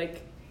see,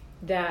 like,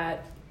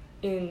 that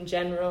in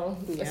general,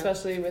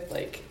 especially with,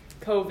 like,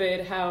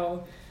 COVID,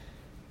 how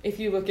if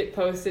you look at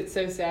posts, it's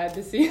so sad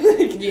to see,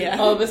 like,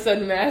 all of a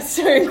sudden masks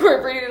are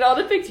incorporated in all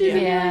the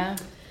pictures. Yeah.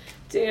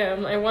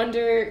 Damn, I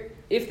wonder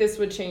if this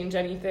would change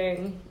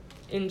anything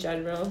in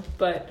general,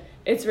 but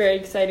it's very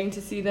exciting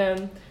to see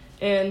them,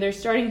 and they're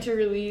starting to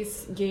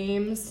release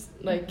games,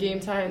 like game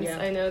times.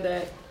 I know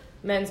that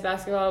men's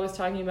basketball was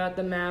talking about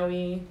the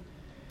Maui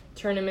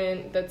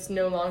tournament that's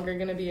no longer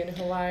going to be in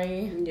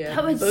Hawaii. Yeah,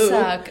 that would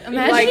suck.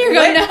 Imagine you're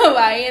going to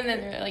Hawaii and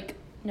then they're like,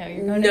 no,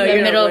 you're going to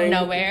the middle of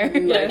nowhere.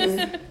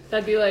 Yes.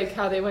 That'd be like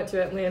how they went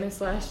to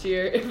Atlantis last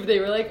year. If they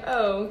were like,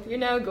 oh, you're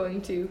now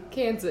going to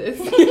Kansas.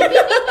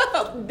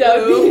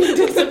 That would be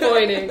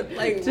disappointing,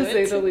 to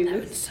say the least. That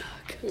would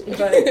suck.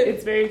 But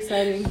it's very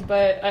exciting.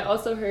 But I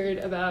also heard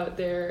about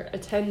their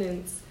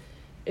attendance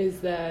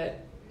is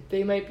that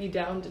they might be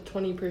down to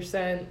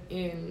 20%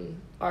 in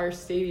our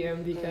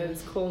stadium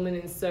because Coleman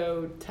is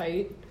so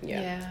tight.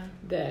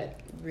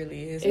 That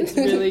really is. It's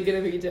really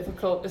going to be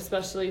difficult,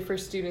 especially for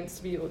students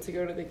to be able to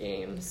go to the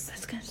games.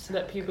 That's gonna suck. So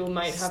that people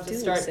might have to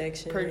start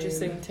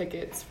purchasing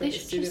tickets for the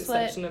student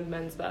section of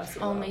men's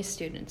basketball. Only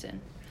students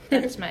in.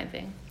 That's my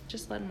thing.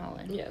 Just let them all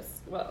in.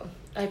 Yes. Well,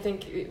 I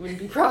think it would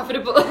be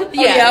profitable. I was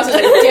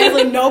like,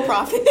 definitely no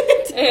profit.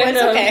 And,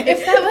 okay.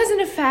 If that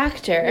wasn't a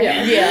factor.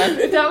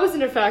 If that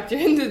wasn't a factor,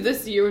 then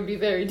this year would be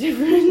very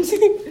different.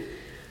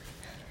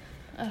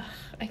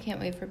 I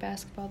can't wait for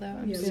basketball, though.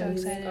 I'm so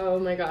excited. Oh,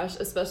 my gosh.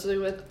 Especially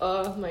with,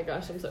 I'm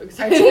so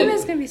excited. Our team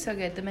is going to be so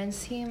good. The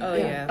men's team. Oh,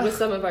 yeah. With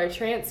some of our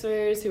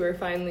transfers who are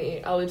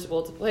finally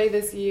eligible to play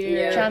this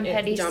year. Yeah. John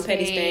Petty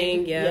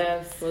staying.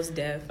 Yes. Was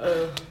deaf.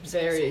 Oh,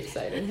 very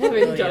exciting.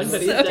 Having John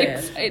Petty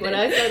staying. When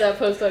I saw that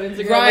post on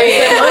Instagram,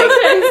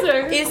 I was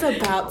like, okay, sir.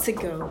 It's about to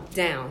go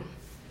down.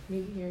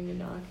 Me hearing a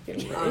knock,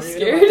 getting really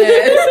scared.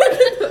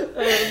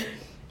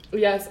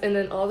 Yes, and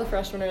then all the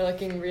freshmen are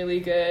looking really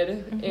good,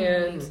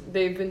 and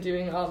they've been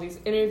doing all these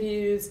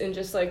interviews, and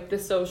just like the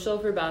social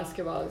for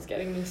basketball is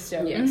getting me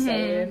so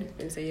excited.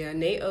 And so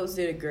Nate Oates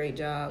did a great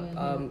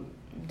job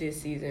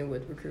this season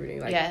with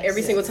recruiting. Like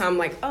every single time, I'm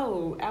like,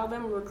 oh,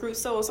 Alabama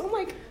recruits so I'm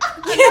like,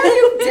 yeah,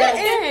 you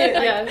did.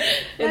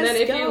 And then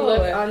if you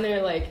look on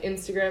their like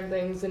Instagram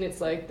things, and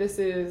it's like this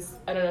is,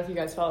 I don't know if you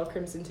guys follow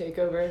Crimson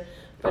Takeover,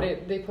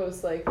 but they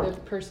post like the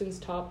person's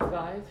top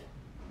 5.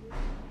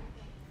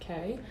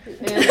 Okay.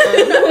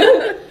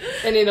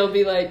 And it'll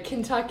be like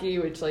Kentucky,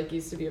 which like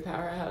used to be a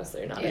powerhouse.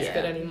 They're not as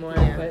good anymore,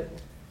 but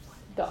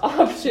the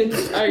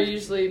options are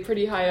usually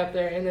pretty high up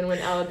there. And then when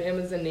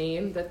Alabama's a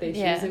name that they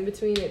choose in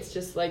between, it's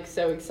just like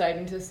so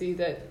exciting to see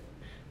that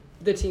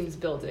the team's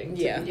building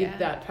to be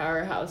that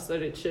powerhouse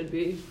that it should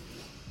be.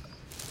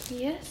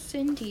 Yes,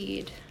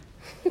 indeed.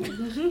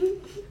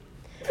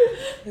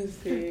 Let's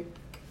see.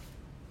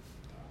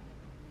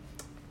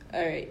 All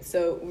right,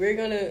 so we're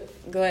going to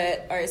go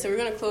ahead. All right, so we're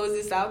going to close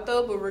this out,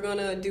 though, but we're going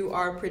to do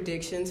our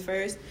predictions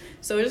first.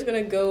 So we're just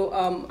going to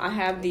go, I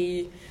have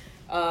the,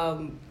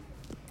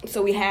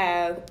 so we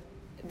have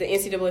the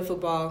NCAA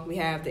football, we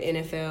have the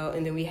NFL,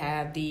 and then we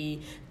have the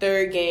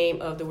third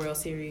game of the World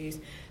Series.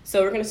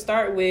 So we're going to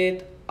start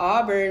with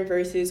Auburn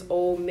versus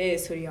Ole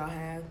Miss. Who do y'all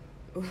have?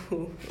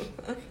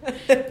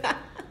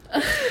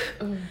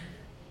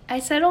 I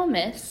said Ole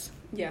Miss.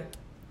 Yeah.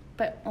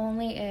 But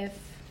only if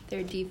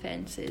their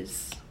defense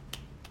is...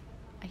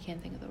 I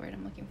can't think of the word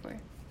I'm looking for.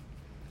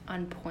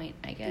 On point,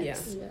 I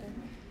guess. Yeah.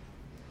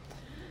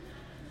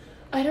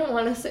 I don't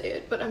want to say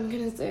it, but I'm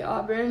going to say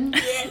Auburn.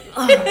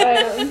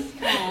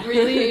 I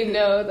really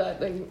know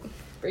that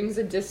brings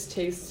a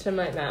distaste to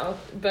my mouth.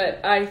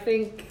 But I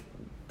think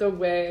the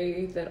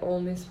way that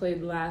Ole Miss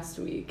played last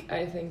week,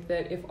 I think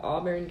that if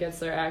Auburn gets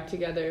their act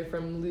together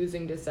from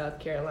losing to South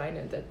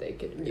Carolina, that they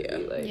could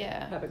really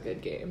have a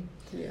good game.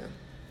 Yeah.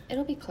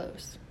 It'll be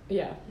close.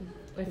 Yeah.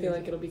 I feel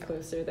like it'll be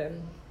closer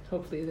than...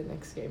 hopefully the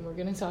next game we're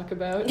going to talk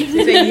about.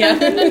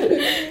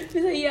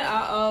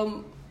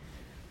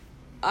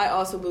 I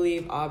also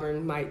believe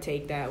Auburn might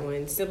take that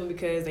one simply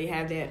because they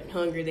have that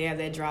hunger, they have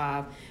that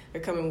drive,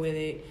 they're coming with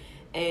it.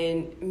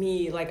 And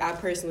me, like, I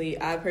personally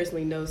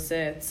know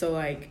Seth, so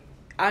like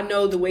I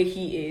know the way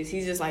he is.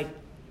 He's just like,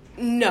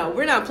 no,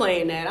 we're not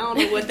playing that. I don't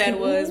know what that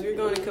was. We're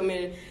going to come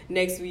in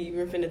next week.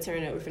 We're finna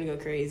turn up. We're finna go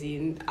crazy.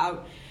 And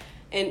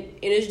And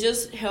it's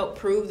just helped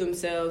prove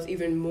themselves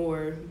even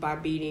more by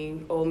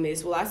beating Ole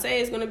Miss. Well, I say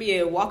it's going to be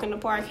a walk in the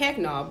park. Heck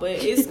no.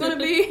 But it's going to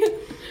be...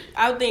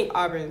 I think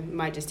Auburn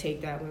might just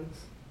take that one.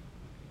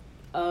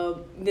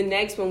 The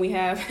next one we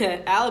have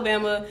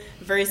Alabama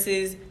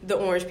versus the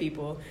Orange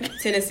people.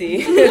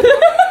 Tennessee.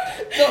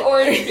 The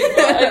Orange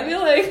people. I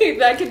feel like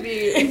that could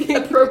be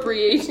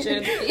appropriation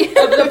of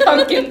the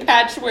pumpkin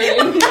patch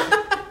wearing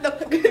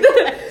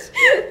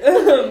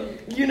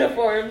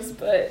uniforms,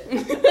 but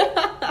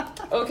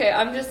okay,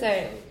 I'm just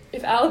saying,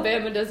 if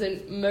Alabama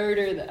doesn't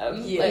murder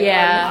them,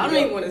 I don't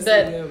even want to see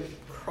them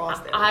cross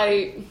that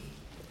line.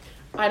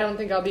 I don't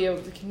think I'll be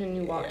able to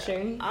continue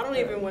watching. I don't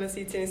even want to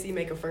see Tennessee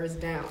make a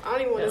first down. I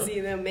don't even want to see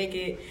them make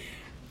it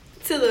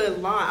to the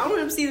line. I don't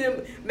want to see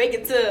them make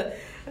it to,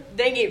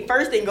 they get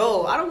first and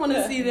goal. I don't want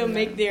to see them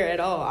make there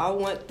at all. I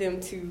want them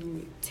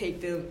to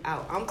take them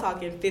out. I'm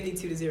talking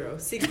 52-0,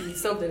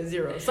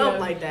 60-something-0, something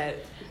like that.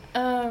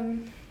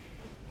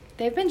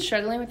 They've been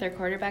struggling with their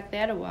quarterback. They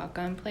had a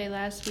walk-on play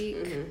last week.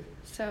 Mm-hmm.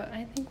 So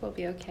I think we'll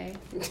be okay.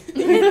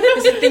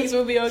 You think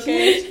we'll be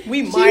okay?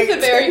 We might. She's a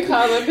very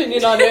calm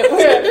opinion on it.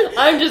 Where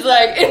I'm just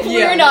like, if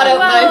we're not up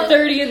by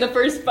 30 in the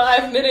first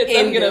 5 minutes,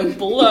 I'm going to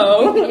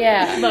blow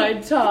my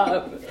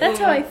top. That's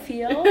how I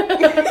feel.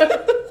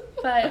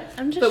 But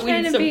I'm just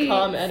trying to be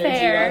calm energy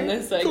fair. On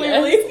this, I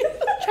Clearly.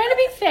 guess. Trying to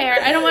be fair.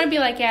 I don't want to be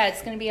like,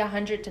 it's going to be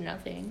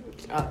 100-0.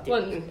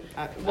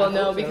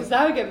 No, because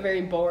that would get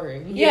very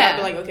boring. Yeah.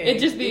 Like, okay.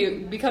 It'd just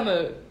become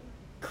a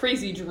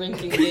crazy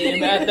drinking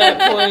game at that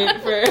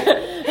point for,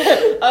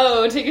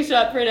 take a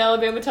shot for an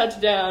Alabama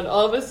touchdown.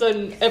 All of a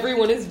sudden,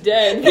 everyone is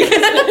dead because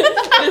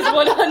it's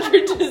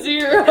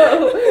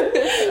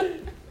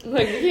 100-0.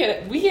 Like,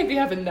 we can't be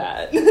having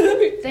that.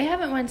 They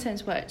haven't won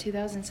since,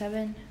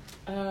 2007?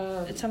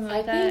 Something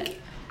like that.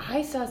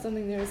 I saw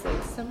something that was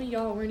like, some of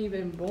y'all weren't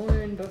even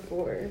born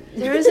before.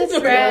 There was a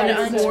thread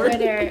on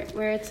Twitter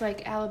where it's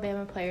like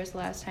Alabama players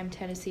last time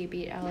Tennessee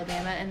beat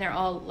Alabama, and they're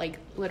all like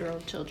literal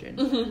children.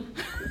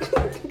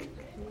 Mm-hmm.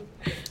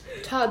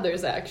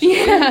 Toddlers, actually.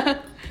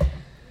 Yeah.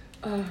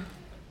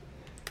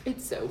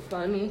 It's so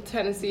fun.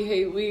 Tennessee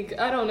Hate Week.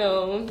 I don't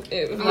know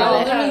if y'all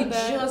literally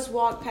just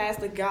walked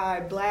past the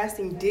guy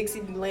blasting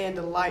Dixieland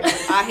Delight.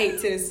 I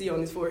hate Tennessee on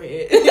his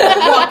forehead.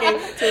 Walking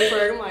to the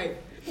bird. I'm like,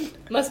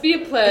 must be a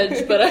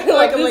pledge, but I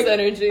like this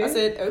energy. I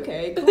said,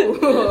 okay,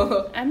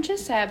 cool. I'm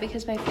just sad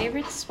because my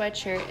favorite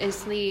sweatshirt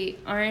is the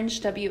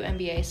orange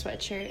WNBA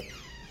sweatshirt.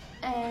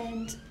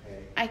 And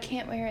I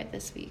can't wear it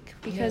this week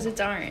because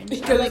it's orange.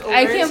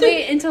 I can't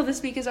wait until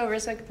this week is over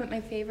so I can put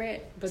my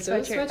favorite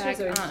sweatshirt back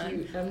on.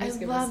 Cute. I'm just I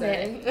gonna love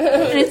say. it.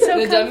 And it's so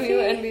the comfy.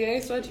 WNBA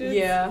sweatshirt?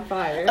 Yeah.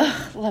 Fire.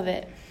 Love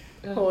it.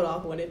 Hold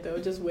off on it though.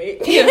 Just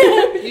wait.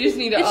 You just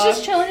need to It's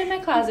just chilling in my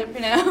closet for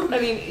now. I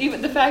mean,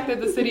 even the fact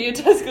that the city of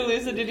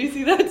Tuscaloosa, did you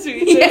see that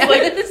tweet? Yes.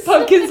 It's like,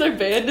 pumpkins are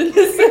banned in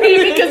this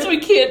city because we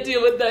can't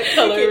deal with that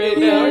color right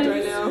now.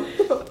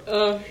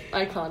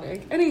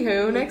 Iconic.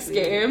 Anywho, next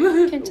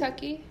game.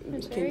 Kentucky,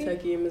 Missouri.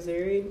 Kentucky and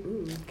Missouri.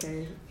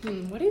 Okay.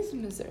 What is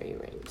Missouri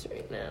ranked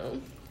right now?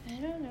 I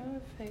don't know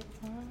if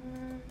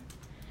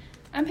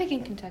I'm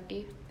picking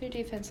Kentucky. Their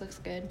defense looks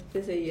good.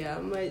 They say,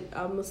 I'm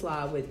gonna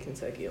slide with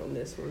Kentucky on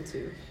this one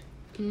too.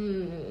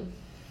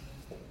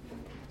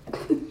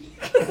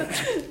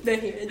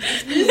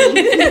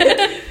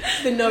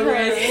 The no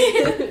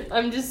rest.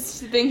 I'm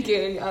just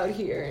thinking out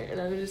here, and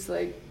I'm just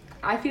like,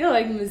 I feel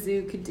like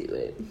Mizzou could do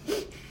it.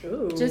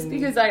 Ooh. Just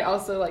because I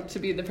also like to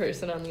be the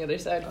person on the other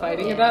side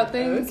fighting about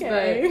things,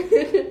 okay.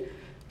 but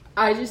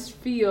I just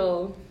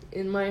feel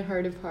in my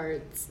heart of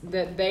hearts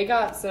that they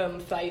got some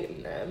fight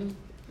in them.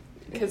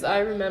 Because I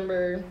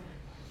remember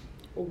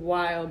a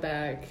while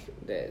back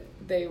that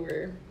they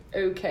were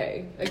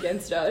okay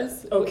against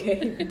us.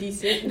 Okay,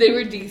 decent. They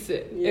were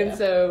decent. Yeah. And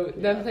so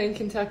them playing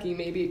Kentucky,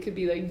 maybe it could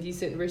be like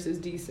decent versus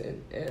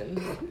decent. And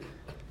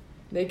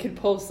they could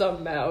pull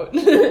something out.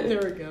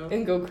 There we go.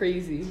 And go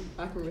crazy.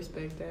 I can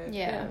respect that.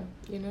 Yeah.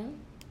 You know?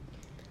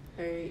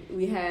 All right,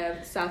 we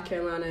have South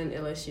Carolina and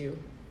LSU.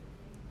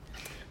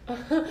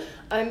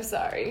 I'm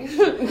sorry.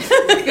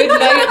 Good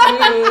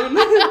night, Moon.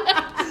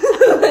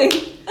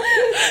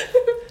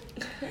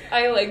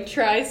 I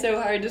try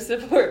so hard to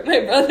support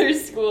my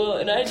brother's school,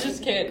 and I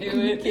just can't do it.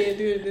 You can't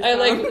do it this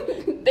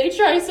time. They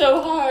try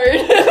so hard.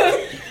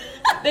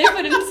 They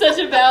put in such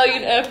a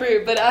valiant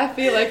effort, but I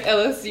feel like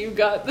LSU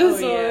got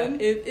this one.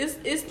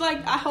 It's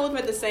like I hold them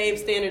at the same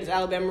standard as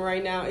Alabama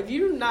right now. If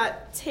you do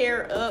not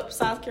tear up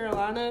South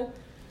Carolina,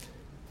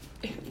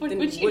 what are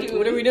we doing?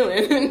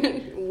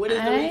 What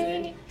is the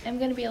reason? I'm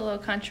going to be a little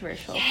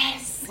controversial.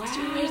 Yes. Wow.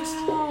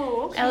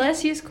 Okay.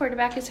 LSU's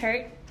quarterback is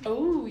hurt.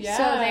 Oh, yeah.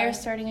 So they are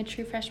starting a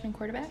true freshman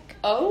quarterback.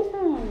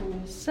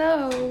 Oh.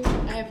 So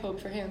I have hope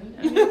for him.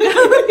 we're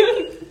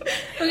going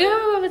to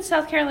go with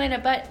South Carolina,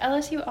 but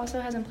LSU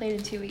also hasn't played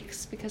in 2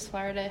 weeks because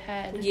Florida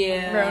had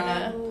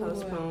Rona.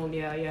 Postponed.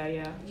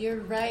 Yeah.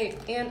 You're right.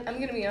 And I'm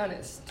going to be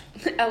honest.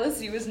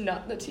 LSU is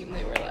not the team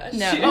they were last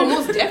year. Oh,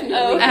 most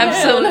definitely.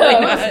 Absolutely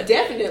not. Most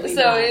definitely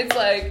So not. it's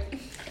like,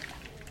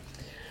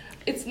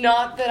 It's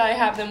not that I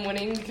have them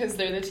winning because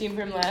they're the team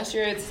from last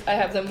year. I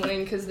have them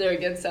winning because they're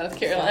against South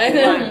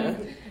Carolina.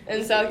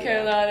 And South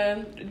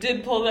Carolina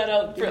did pull that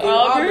out for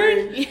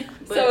Auburn.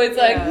 So it's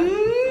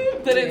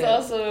but it's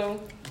also,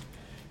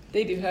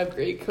 they do have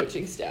great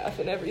coaching staff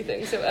and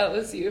everything. So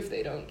LSU, if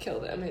they don't kill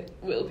them, it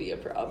will be a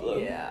problem.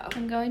 Yeah.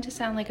 I'm going to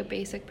sound like a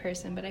basic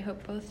person, but I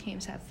hope both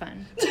teams have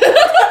fun.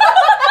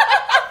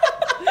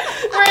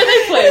 Where are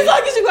they playing? As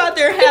long as you go out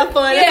there and have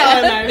fun, that's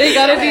all that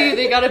matters.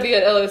 They gotta be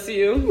at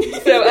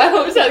LSU. So I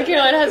hope South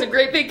Carolina has a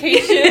great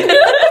vacation.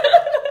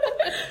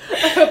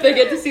 I hope they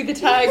get to see the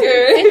tiger.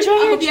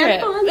 Enjoy your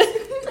trip.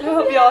 I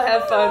hope y'all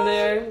have fun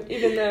there,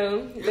 even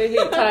though they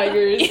hate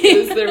tigers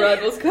because their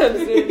rivals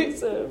Clemson.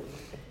 So,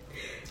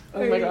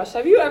 oh my gosh,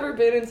 have you ever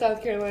been in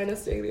South Carolina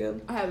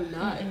Stadium? I have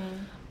not.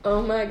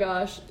 Oh my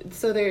gosh,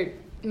 so their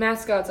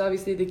mascot's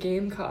obviously the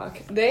gamecock.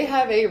 They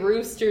have a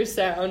rooster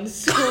sound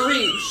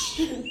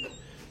screech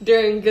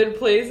during good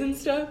plays and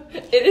stuff.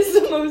 It is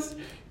the most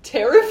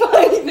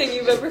terrifying thing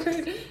you've ever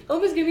heard. It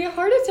almost gave me a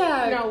heart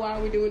attack. Now, why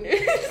are we doing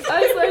this?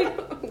 I was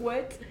like,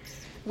 what?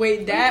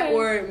 Wait, that Okay.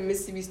 or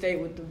Mississippi State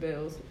with the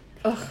Bills?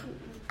 ugh.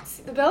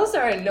 The bells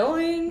are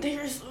annoying, They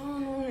are so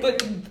annoying. but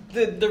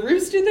the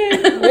rooster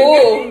thing,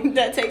 whoa,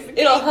 that takes the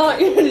it'll haunt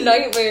your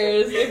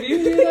nightmares if you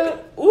hear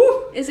that.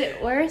 Ooh. Is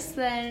it worse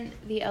than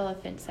the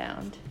elephant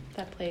sound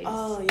that plays?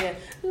 Oh, yeah.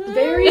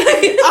 Very-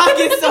 I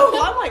get so...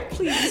 I'm like,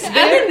 please.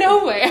 Out of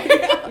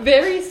nowhere.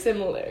 Very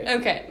similar.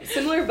 Okay.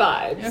 Similar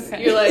vibes.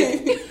 Okay. You're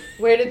like,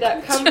 where did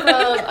that come from?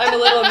 I'm a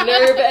little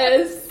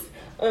nervous.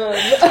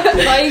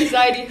 My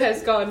anxiety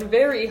has gone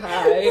very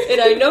high, and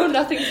I know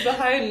nothing's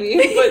behind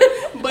me,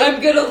 but I'm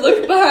gonna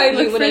look behind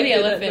me Look when for I the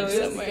hear that elephant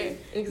noise. somewhere.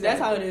 Exactly. That's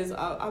how it is.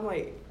 I'm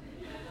like,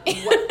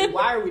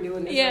 why are we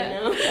doing this Yeah.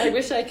 right now? I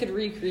wish I could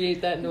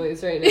recreate that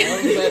noise right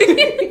now,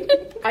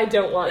 but I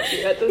don't want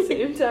to at the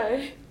same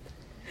time.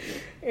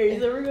 Alright,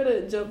 so we're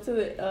gonna jump to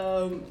the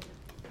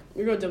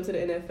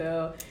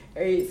NFL.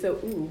 Alright, so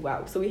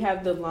wow. So we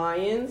have the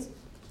Lions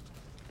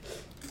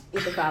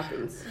with the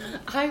Falcons.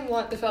 I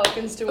want the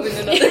Falcons to win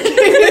another game.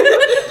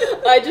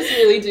 I just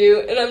really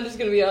do, and I'm just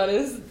gonna be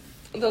honest.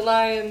 The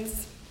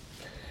Lions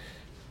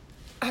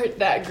aren't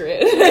that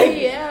great.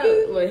 Yeah.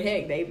 Well,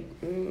 heck, they.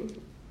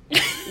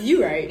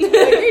 You right. Like,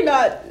 they're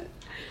not.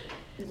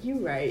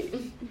 You right.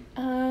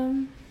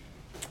 I'm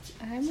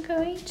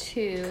going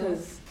to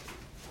 'Cause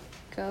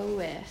go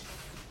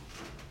with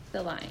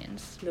the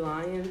Lions. the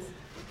Lions.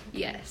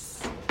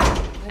 Yes.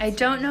 I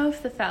don't know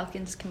if the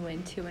Falcons can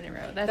win 2 in a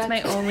row. That's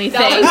my only thing.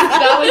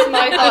 That was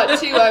my thought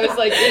too. I was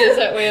like, it is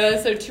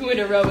Atlanta, so 2 in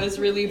a row is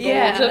really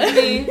bold of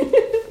me.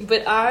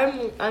 But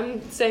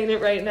I'm saying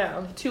it right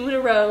now. 2 in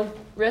a row.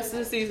 Rest of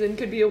the season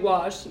could be a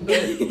wash, but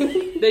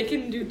they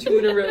can do 2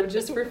 in a row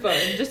just for fun,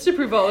 just to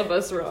prove all of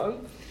us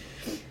wrong.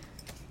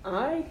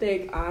 I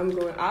think I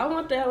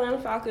want the Atlanta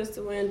Falcons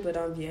to win, but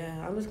I'm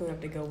just gonna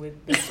have to go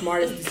with the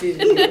smartest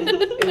decision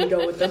and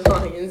go with the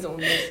Lions on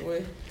this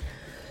one.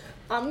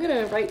 I'm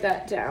gonna write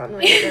that down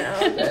right now.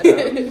 But,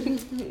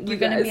 You're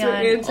going to be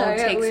on Old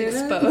Takes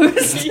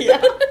Exposed.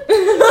 Yeah.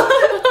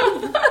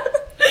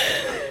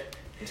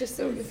 Just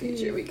so in the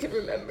future we can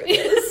remember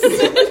this.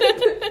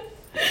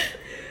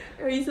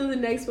 Alright, so the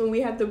next one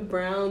we have the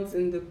Browns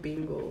and the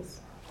Bengals.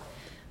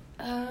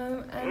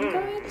 I'm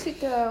going to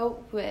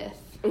go with...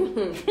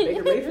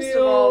 Baker First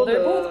of all, Mayfield.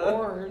 they're both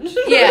orange.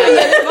 Yeah.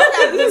 They both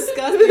have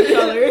disgusting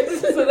colors.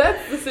 So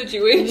that's the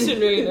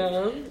situation right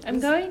now. I'm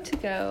going to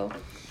go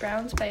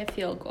Browns by a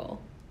field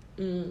goal.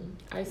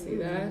 I see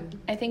that.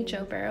 I think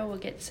Joe Burrow will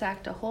get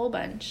sacked a whole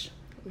bunch.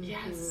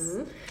 Yes.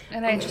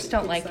 And I just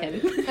don't like him.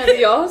 Have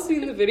y'all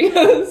seen the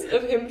videos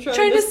of him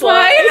trying to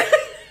slide?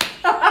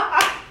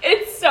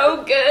 It's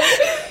so good.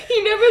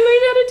 He never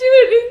learned how to do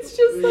it. It's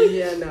just like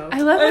Yeah, no.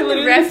 I love I when the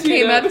literally ref see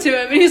came that. up to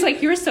him and he's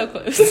like, you were so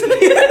close.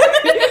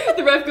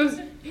 the ref goes,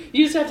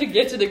 you just have to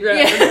get to the ground.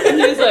 Yeah.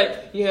 And he's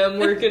like, yeah, I'm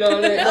working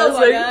on it. And I Oh was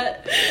my like, god.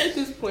 At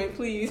this point,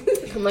 please.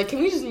 I'm like, can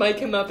we just mic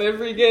him up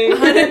every game?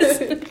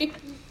 Honestly.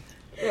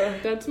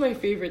 That's my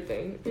favorite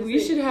thing. We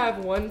should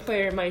have one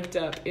player mic'd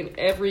up in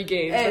every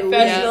game. At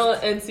Professional,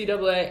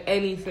 NCAA,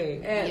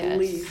 anything. At Yes.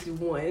 least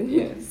one.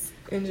 Yes.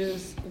 And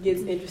just,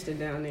 Gets interested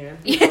down there.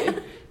 Yeah.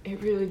 it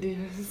really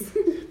does.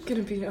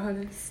 Gonna be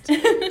honest.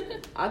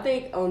 I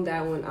think on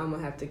that one, I'm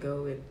gonna have to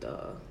go with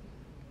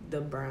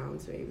the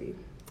Browns, maybe.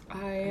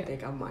 I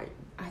think I might.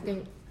 I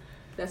think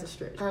That's a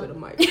stretch, but I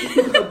might.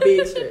 A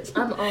big stretch.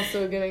 I'm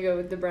also gonna go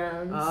with the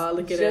Browns. Oh,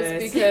 look at just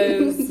us.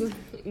 because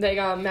they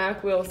got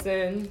Mac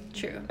Wilson.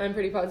 True. I'm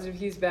pretty positive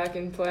he's back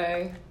in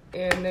play,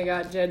 and they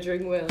got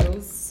Jedrick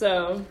Wills.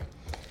 So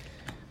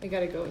I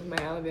gotta go with my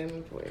Alabama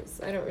boys.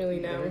 I don't really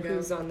know There we go.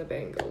 who's on the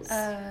Bengals.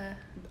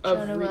 Of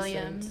Jonah recent.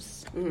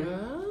 Williams. Mhm.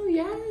 Oh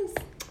yes.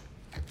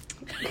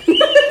 Oh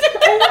yes.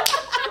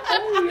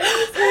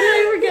 How did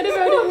I forget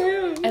about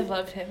him? I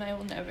loved him. I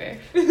will never.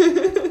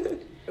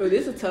 Oh,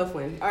 this is a tough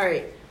one. All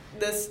right,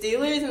 the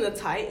Steelers and the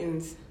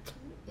Titans.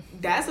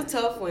 That's a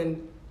tough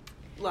one.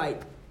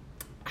 Like,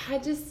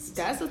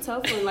 That's a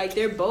tough one. Like,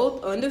 they're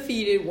both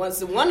undefeated. One of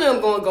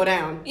them gonna go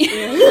down.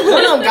 Yeah.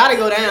 One of them gotta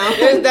go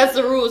down. That's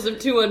the rules of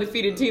two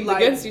undefeated teams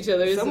against each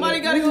other. Somebody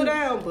gotta go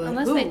down, but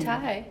unless they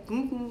tie. I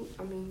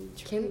mean,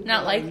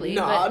 not likely.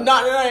 No, but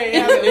not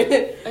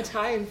happening. A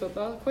tie in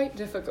football, quite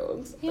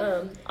difficult.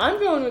 Yeah. I'm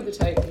going with the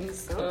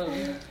Titans.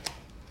 Okay.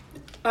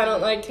 I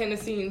don't like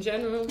Tennessee in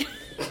general,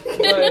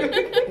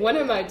 but one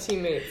of my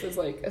teammates is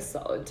like a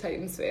solid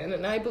Titans fan,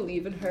 and I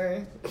believe in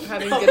her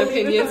having good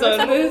opinions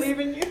on this.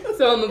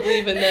 So I'm gonna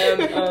believe in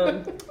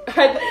them.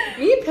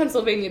 Me and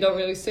Pennsylvania don't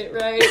really sit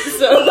right,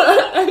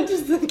 so I'm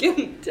just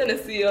thinking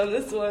Tennessee on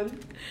this one.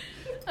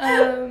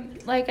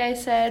 Like I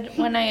said,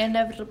 when I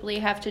inevitably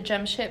have to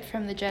jump ship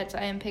from the Jets,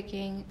 I am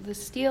picking the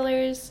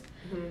Steelers.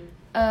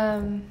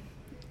 Mm-hmm.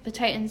 The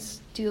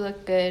Titans do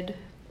look good.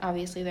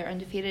 Obviously, they're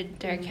undefeated.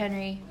 Derrick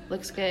Henry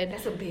looks good.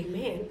 That's a big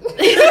man.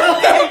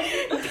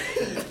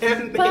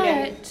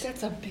 But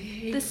that's a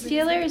big. The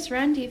Steelers'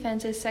 run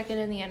defense is second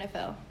in the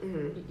NFL.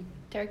 Mm-hmm.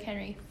 Derrick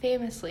Henry,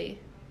 famously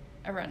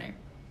a runner.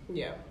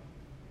 Yeah.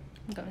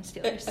 I'm going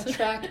Steelers. A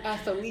track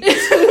athlete.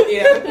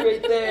 Yeah,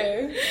 right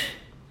there.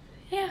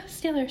 Yeah,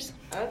 Steelers.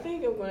 I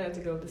think I'm gonna have to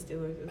go with the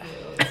Steelers as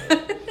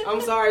well.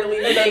 I'm sorry to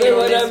leave you Another hanging on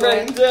one this I'm one.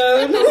 writing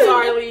down. I'm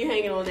sorry to leave you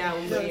hanging on that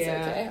one, No, but it's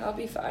yeah. okay. I'll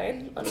be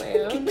fine on my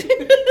own.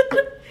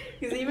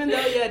 Because even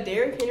though,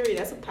 Derrick Henry,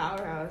 that's a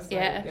powerhouse.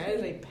 Yeah. Like, that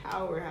is a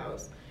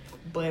powerhouse.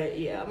 But,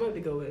 yeah, I'm going to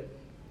have to go with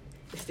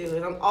the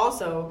Steelers. I'm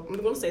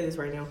going to say this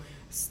right now.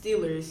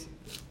 Steelers,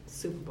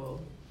 Super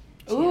Bowl.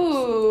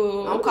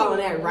 Ooh. I'm calling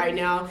that right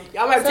now.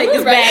 Y'all might have to take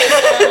this back.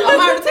 I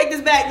might have to take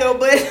this back, though,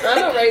 but... I'm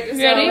going to write this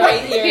Ready? down right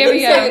here. Here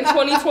we go. In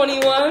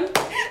 2021.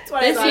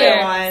 This year.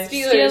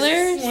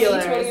 Steelers.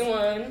 Steelers.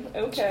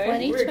 2021. Okay.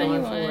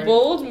 2021.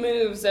 Bold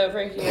moves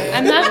over here.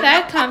 I'm not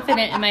that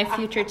confident in my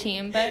future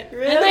team, but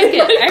Really? I like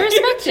it. I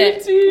respect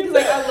it. He's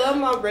like, I love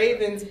my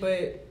Ravens,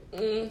 but...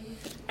 I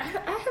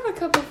have a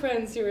couple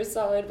friends who are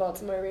solid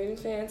Baltimore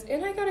Ravens fans,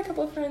 and I got a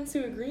couple friends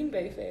who are Green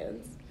Bay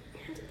fans.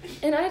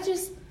 And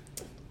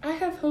I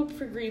have hope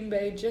for Green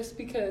Bay just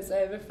because I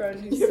have a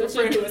friend who's You have a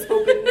friend who is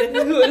hoping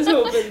this. who is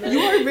hoping this. You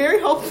are a very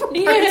hopeful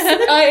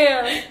person. I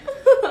am.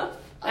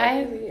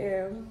 I really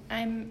am.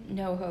 I'm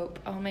no hope.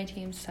 All my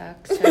teams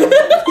suck. So.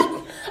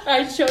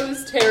 I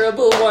chose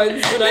terrible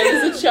ones when I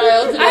was a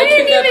child, and I could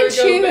didn't never even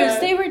go choose.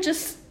 back. They were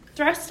just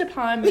thrust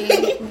upon me.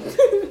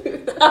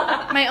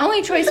 My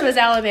only choice was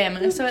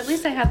Alabama, so at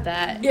least I have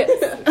that. Yes.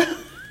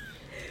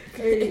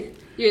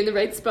 You're in the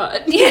right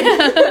spot. Yeah.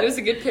 It was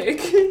a good pick.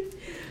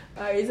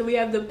 Alright, so we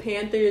have the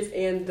Panthers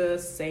and the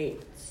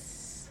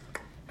Saints.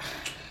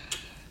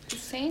 The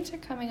Saints are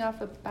coming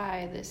off a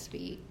bye this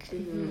week.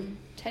 Mm-hmm.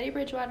 Teddy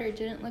Bridgewater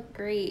didn't look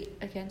great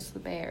against the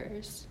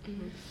Bears.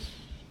 Mm-hmm.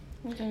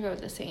 I'm going to go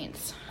with the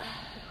Saints.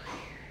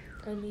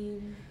 I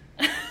mean,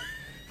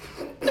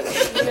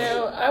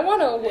 I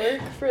want to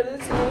work for the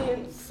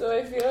Saints, so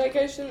I feel like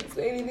I shouldn't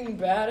say anything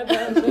bad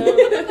about them.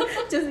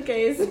 Just in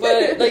case.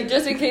 But,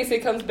 just in case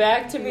it comes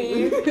back to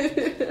me.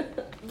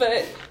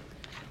 But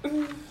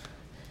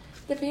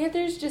the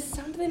Panthers, just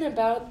something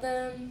about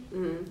them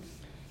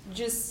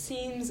just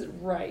seems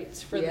right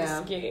for this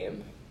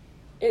game.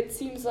 It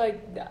seems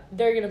like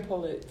they're going to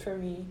pull it for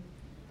me.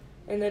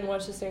 And then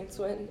watch the Saints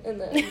win, and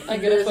then I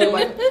get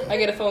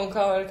a phone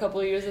call in a couple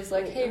of years. It's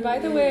like, hey, by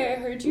the way, I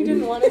heard you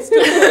didn't want us to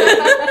win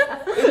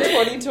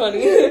in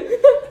 2020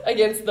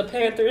 against the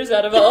Panthers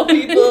out of all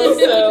people,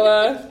 so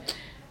I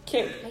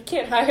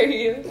can't hire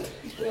you.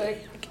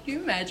 Like, can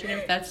you imagine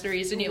if that's the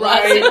reason you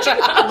right. lost your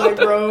job? Like,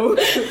 bro.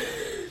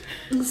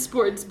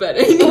 Sports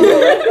betting.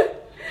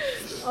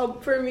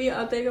 For me,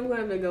 I think I'm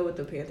going to go with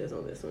the Panthers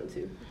on this one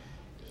too.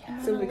 Yeah.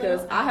 Simply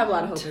because I have a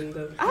lot of hope in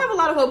them. I have a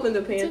lot of hope in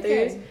the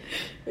Panthers.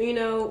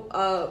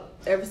 Okay.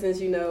 Ever since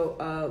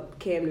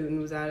Cam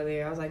Newton was out of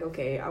there, I was like,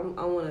 okay, I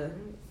want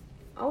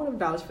to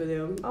vouch for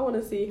them. I want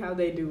to see how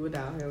they do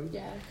without him.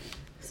 Yeah.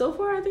 So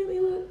far, I think they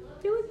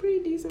look pretty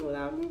decent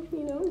without him.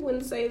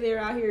 Wouldn't say they're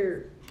out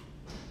here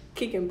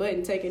kicking butt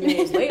and taking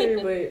names later,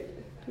 but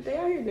they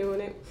out here doing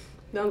it.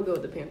 Don't go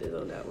with the Panthers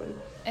on that one.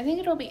 I think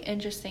it'll be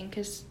interesting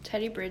because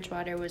Teddy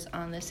Bridgewater was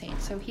on the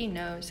Saints, so he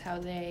knows how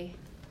they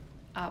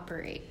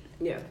operate.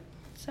 Yeah.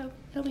 So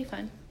it'll be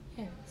fun.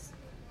 Yes.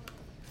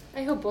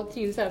 I hope both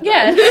teams have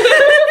Yeah.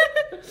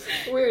 that.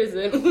 Where is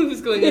it?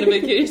 Who's going on a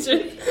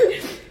vacation?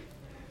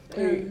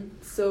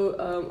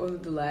 Over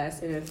the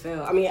last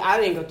NFL, I mean, I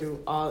didn't go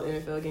through all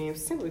NFL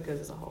games simply because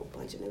there's a whole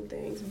bunch of them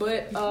things.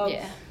 But,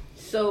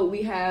 So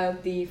we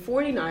have the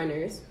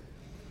 49ers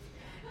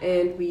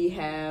and we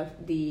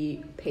have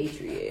the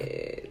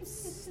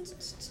Patriots.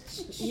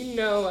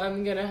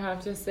 I'm going to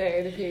have to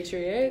say the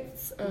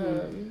Patriots.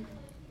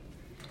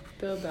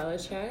 Bill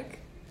Belichick,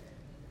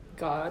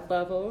 God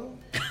level.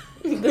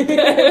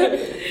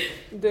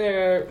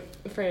 Their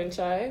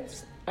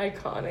franchise,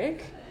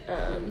 iconic.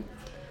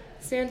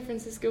 San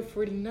Francisco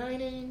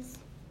 49ers.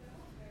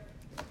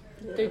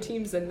 Their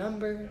team's a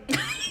number.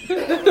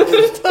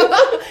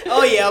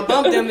 Oh yeah,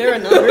 bump them. They're a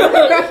number.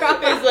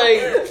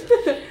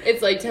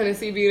 It's like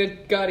Tennessee being a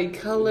gaudy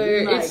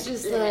color. Like, it's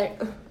just like.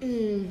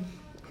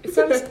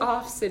 something's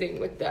off sitting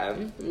with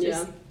them.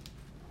 Yeah.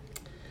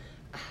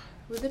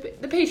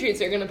 The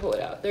Patriots are going to pull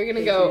it out. They're going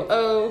to go,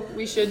 oh,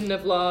 we shouldn't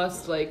have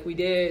lost like we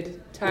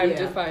did. Time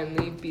to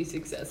finally be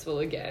successful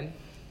again.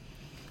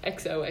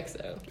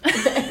 XOXO.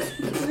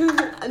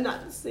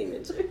 Not the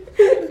signature.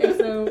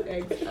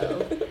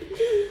 XOXO.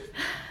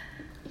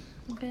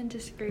 I'm going to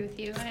disagree with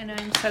you, and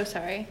I'm so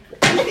sorry.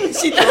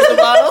 She throws the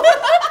bottle.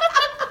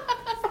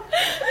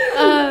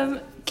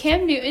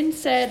 Cam Newton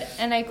said,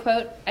 and I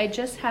quote, "I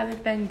just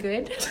haven't been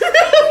good."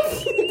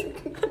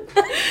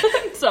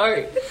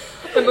 Sorry.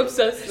 I'm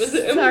obsessed with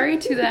him. Sorry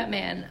to that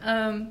man.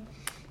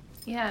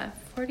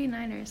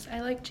 49ers. I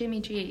like Jimmy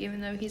G,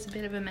 even though he's a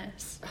bit of a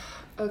mess.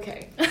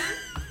 Okay.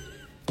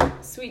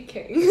 Sweet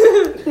king.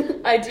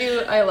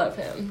 I love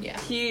him. Yeah.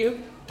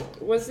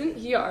 Wasn't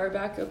he our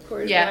backup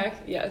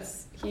quarterback? Yeah.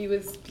 Yes. He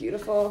was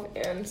beautiful,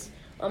 and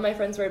all my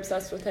friends were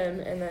obsessed with him,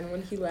 and then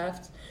when he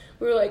left,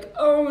 we were like,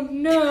 oh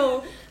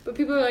no. But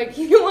people were like,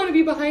 you don't want to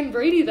be behind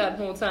Brady that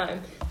whole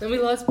time. Then we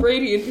lost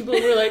Brady, and people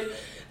were like,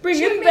 bring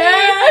him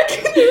back.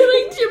 They were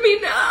like, Jimmy,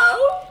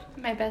 no.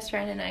 My best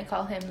friend and I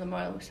call him the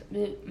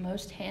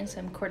most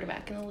handsome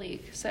quarterback in the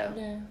league, so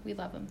we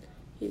love him.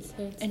 He's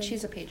handsome. And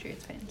she's a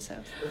Patriots fan, so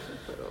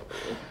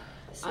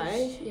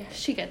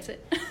she gets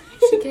it.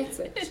 She gets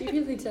it. She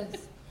really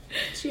does.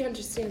 She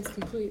understands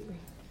completely.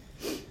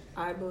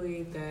 I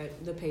believe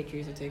that the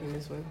Patriots are taking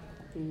this one.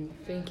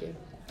 Thank you.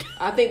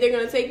 I think they're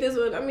going to take this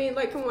one. I mean,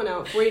 like, come on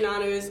now.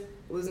 49ers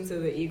losing to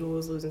the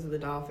Eagles, losing to the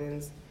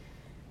Dolphins.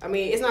 I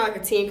mean, it's not like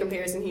a team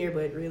comparison here,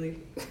 but really.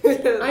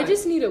 I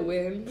just need a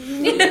win.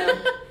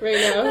 Right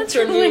now. That's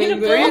from New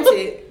England.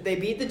 Granted, they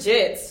beat the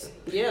Jets.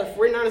 Yeah,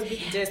 49ers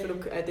beat the Jets,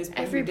 but at this point,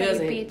 Everybody who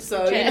doesn't? beats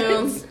so, the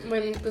Jets.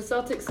 When the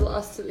Celtics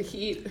lost to the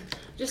Heat,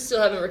 just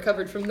still haven't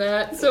recovered from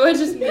that. So I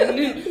just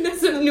need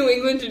New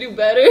England to do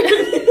better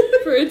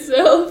for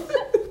itself.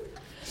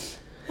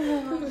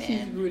 Oh, man.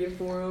 She's rooting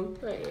for them.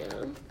 I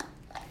am.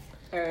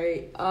 All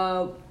right.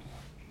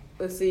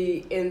 Let's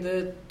see. In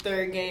the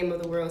third game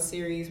of the World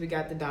Series, we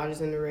got the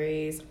Dodgers and the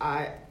Rays.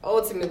 I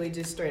ultimately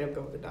just straight up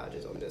go with the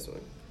Dodgers on this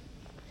one.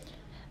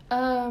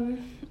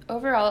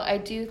 Overall, I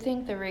do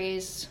think the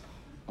Rays.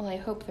 Well, I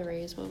hope the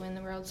Rays will win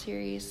the World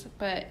Series,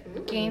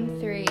 but Game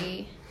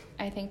 3,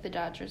 I think the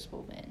Dodgers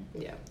will win.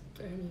 Yeah.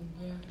 I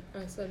mean,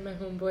 I said my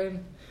homeboy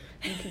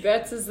Mookie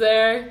Betts is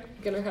there.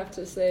 I'm gonna have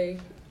to say,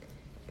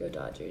 go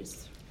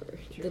Dodgers for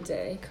the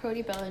day.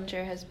 Cody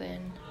Bellinger has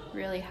been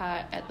really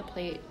hot at the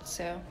plate,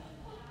 so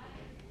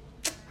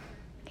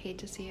hate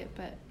to see it,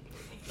 but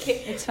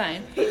it's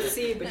fine. Hate to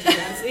see it, but you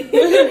gotta see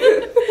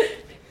it.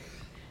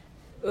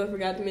 Well, I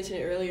forgot to mention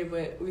it earlier,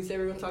 but we said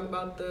we were going to talk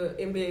about the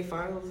NBA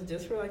Finals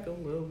just for like a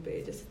little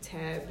bit, just a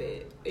tad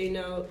bit. You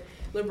know,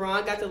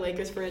 LeBron got the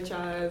Lakers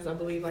franchise, I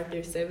believe, like their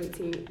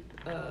 17th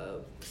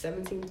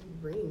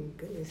ring.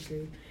 Goodness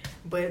grief.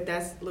 But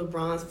that's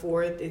LeBron's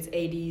fourth. It's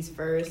AD's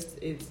first.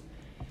 It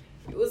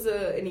was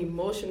an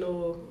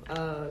emotional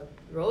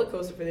roller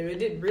coaster for them. It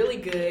did really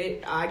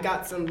good. I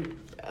got some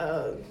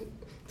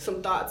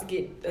thoughts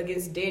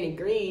against Danny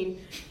Green.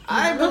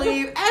 I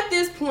believe at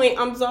this point,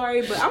 I'm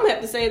sorry, but I'm gonna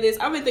have to say this.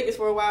 I've been thinking this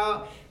for a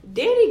while.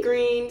 Danny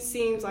Green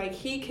seems like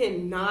he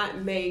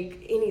cannot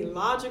make any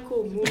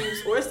logical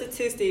moves or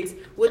statistics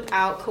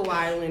without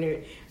Kawhi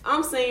Leonard.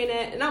 I'm saying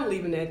that, and I'm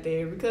leaving that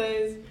there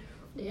because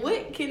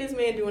what can this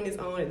man do on his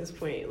own at this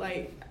point?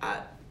 Like,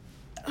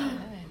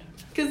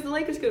 because the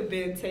Lakers could have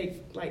been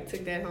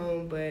took that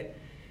home, but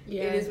it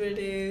is what it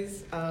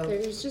is.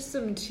 There's just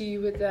some tea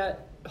with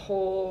that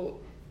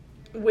whole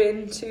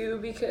win too,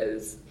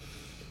 because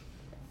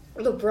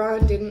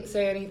LeBron didn't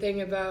say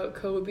anything about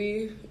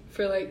Kobe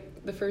for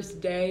like the first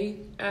day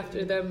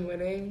after them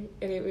winning,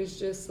 and it was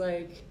just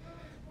like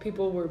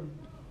people were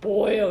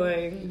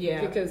boiling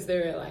because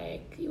they were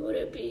like, you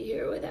wouldn't be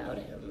here without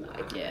him.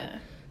 Like,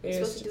 you're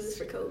supposed to do this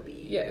for Kobe.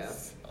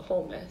 Yes, a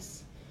whole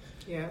mess.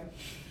 Yeah.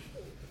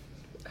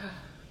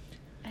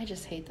 I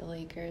just hate the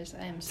Lakers.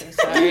 I am so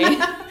sorry.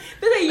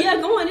 But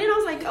going in, I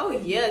was like, oh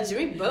yeah,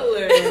 Jimmy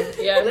Butler. Let's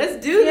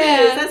do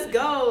this. Let's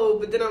go.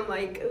 But then I'm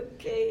like,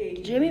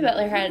 okay. Jimmy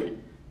Butler had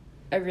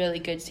a really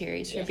good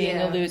series for being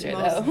a loser,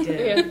 though.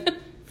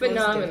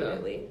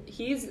 Phenomenal.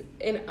 He's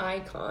an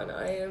icon.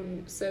 I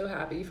am so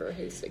happy for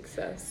his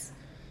success.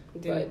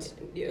 But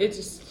it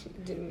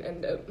just didn't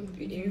end up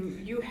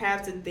being. You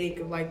have to think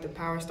of like the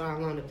power star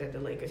lineup that the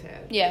Lakers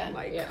have. Yeah.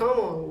 Come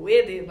on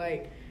with it.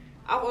 Like,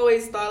 I've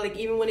always thought, like,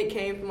 even when it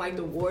came from, like,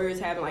 the Warriors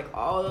having, like,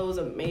 all those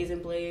amazing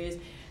players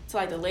to,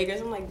 like, the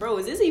Lakers, I'm like, bro,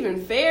 is this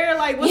even fair?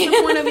 Like, what's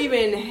the point of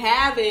even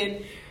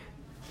having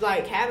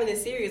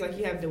this series? Like,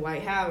 you have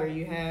Dwight Howard,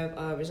 you have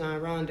Rajon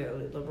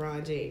Rondo,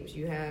 LeBron James,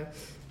 you have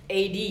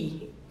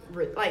AD.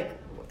 Like,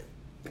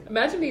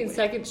 imagine being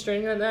second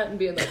string on that and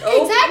being like,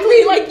 oh.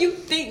 Exactly. Like, you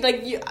think,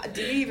 like,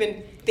 do you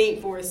even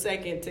think for a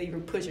second to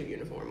even put your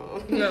uniform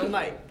on? No.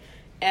 Like,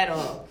 at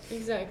all.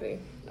 Exactly.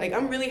 Like,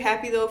 I'm really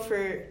happy, though,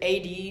 for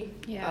AD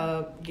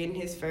getting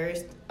his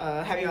first.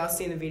 Have y'all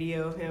seen the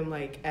video of him,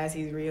 like, as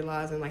he's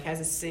realizing, like, has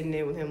it sitting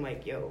there with him,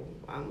 like, yo,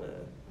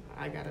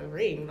 I got a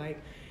ring.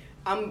 Like,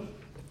 I'm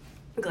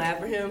glad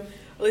for him.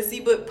 Let's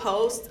see, but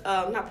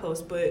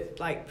but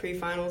like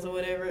pre-finals or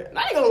whatever.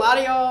 Not even gonna lie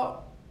to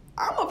y'all,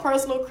 I'm a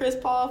personal Chris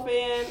Paul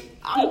fan.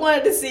 I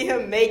wanted to see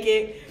him make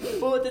it,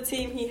 but with the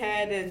team he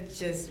had, it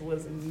just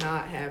was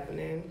not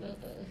happening.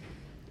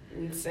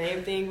 And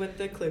same thing with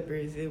the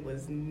Clippers. It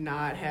was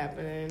not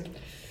happening.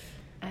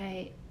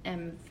 I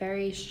am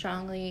very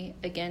strongly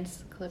against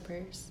the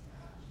Clippers,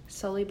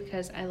 solely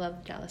because I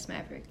love Dallas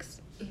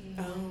Mavericks.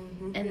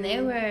 And they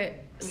were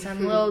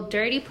some little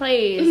dirty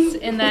plays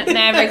in that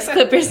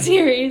Mavericks-Clippers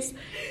series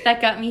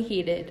that got me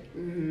heated.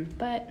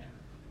 But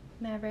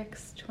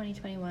Mavericks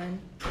 2021,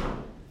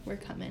 we're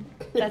coming.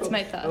 That's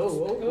my thoughts.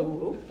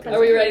 Are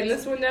we writing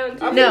this one down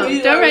too? No,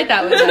 don't write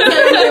that one down.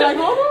 Like,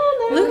 hold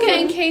on now. Luka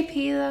and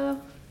KP,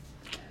 though.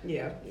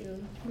 Yeah.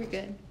 We're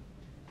good.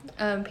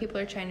 People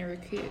are trying to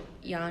recruit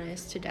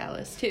Giannis to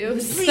Dallas, too.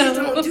 Please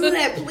don't do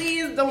that.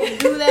 Please don't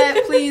do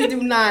that. Please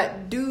do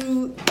not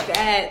do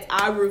that.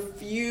 I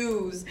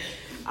refuse.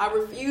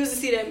 To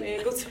see that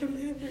man go to the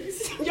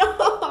Mavericks.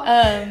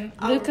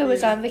 Luka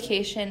was on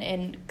vacation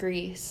in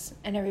Greece,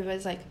 and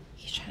everybody's like,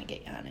 he's trying to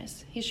get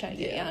Giannis.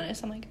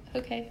 Giannis. I'm like,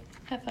 okay,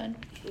 have fun.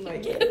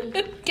 Like, Get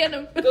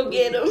him. go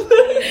get him.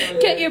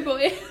 Get your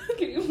boy.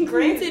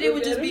 Granted, it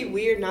would just be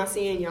weird not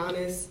seeing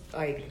Giannis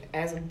like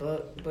as a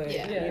Buck, but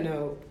you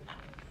know.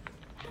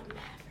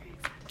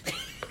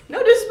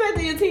 No disrespect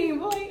to your team,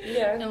 boy.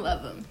 Yeah. I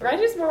love him. I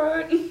just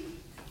want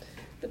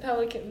the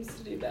Pelicans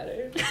to do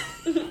better.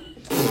 She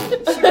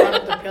brought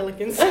up the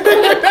Pelicans. I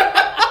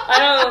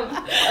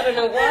don't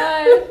know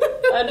why.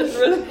 I just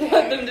really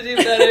want them to do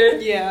better.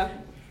 Yeah.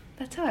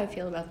 That's how I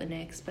feel about the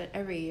Knicks, but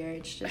every year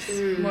it's just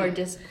more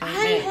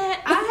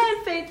disappointment. I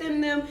had faith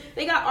in them.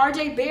 They got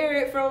RJ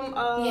Barrett from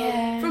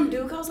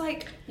Duke. I was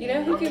like, You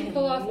know who can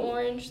pull off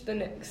orange? The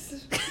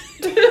Knicks.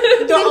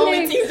 the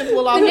only team to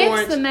pull off the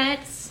orange. Knicks, the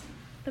Mets.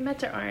 The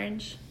Mets are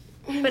orange,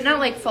 but not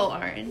like full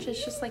orange.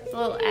 It's just like the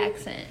little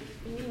accent.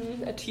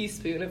 A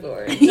teaspoon of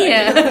orange.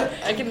 Yeah,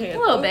 I can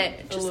handle a little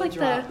bit. Just like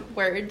drop. the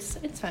words.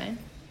 It's fine.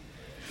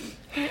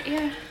 But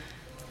yeah.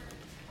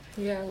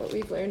 Yeah, what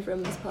we've learned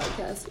from this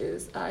podcast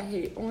is I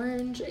hate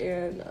orange,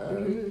 and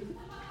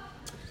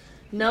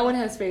no one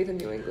has faith in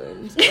New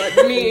England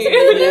but me.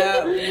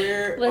 Yeah,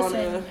 we're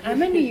Listen,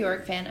 I'm a New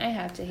York fan. I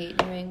have to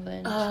hate New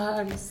England.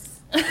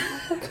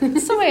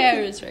 It's the way I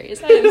was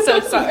raised. I am so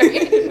sorry.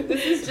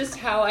 This is just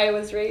how I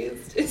was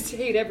raised, is to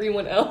hate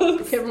everyone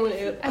else. I will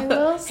hate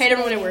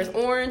everyone that wears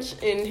orange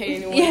and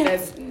hate anyone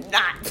that's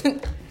not.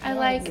 I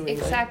like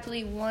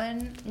exactly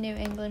one New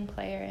England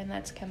player, and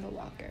that's Kemba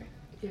Walker.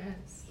 Yes.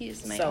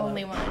 He's my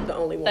only one. The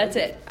only one. That's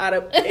it. Out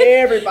of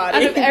everybody.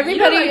 Out of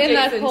everybody You don't like in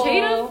that Jason whole...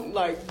 Tatum?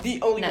 Like,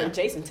 the only one.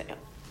 Jason Tatum.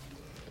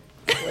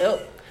 Well,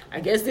 I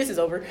guess this is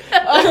over.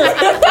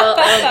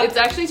 Well, it's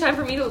actually time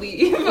for me to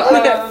leave.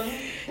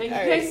 Thank you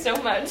guys so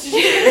much.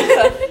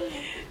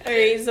 All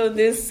right, so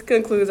this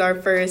concludes our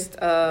first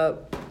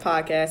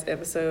podcast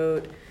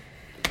episode.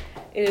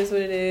 It is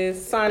what it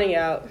is. Signing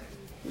out.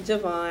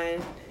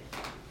 Javon.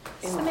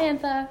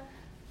 Samantha.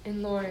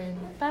 And Lauren.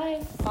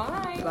 Bye.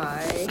 Bye.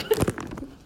 Bye.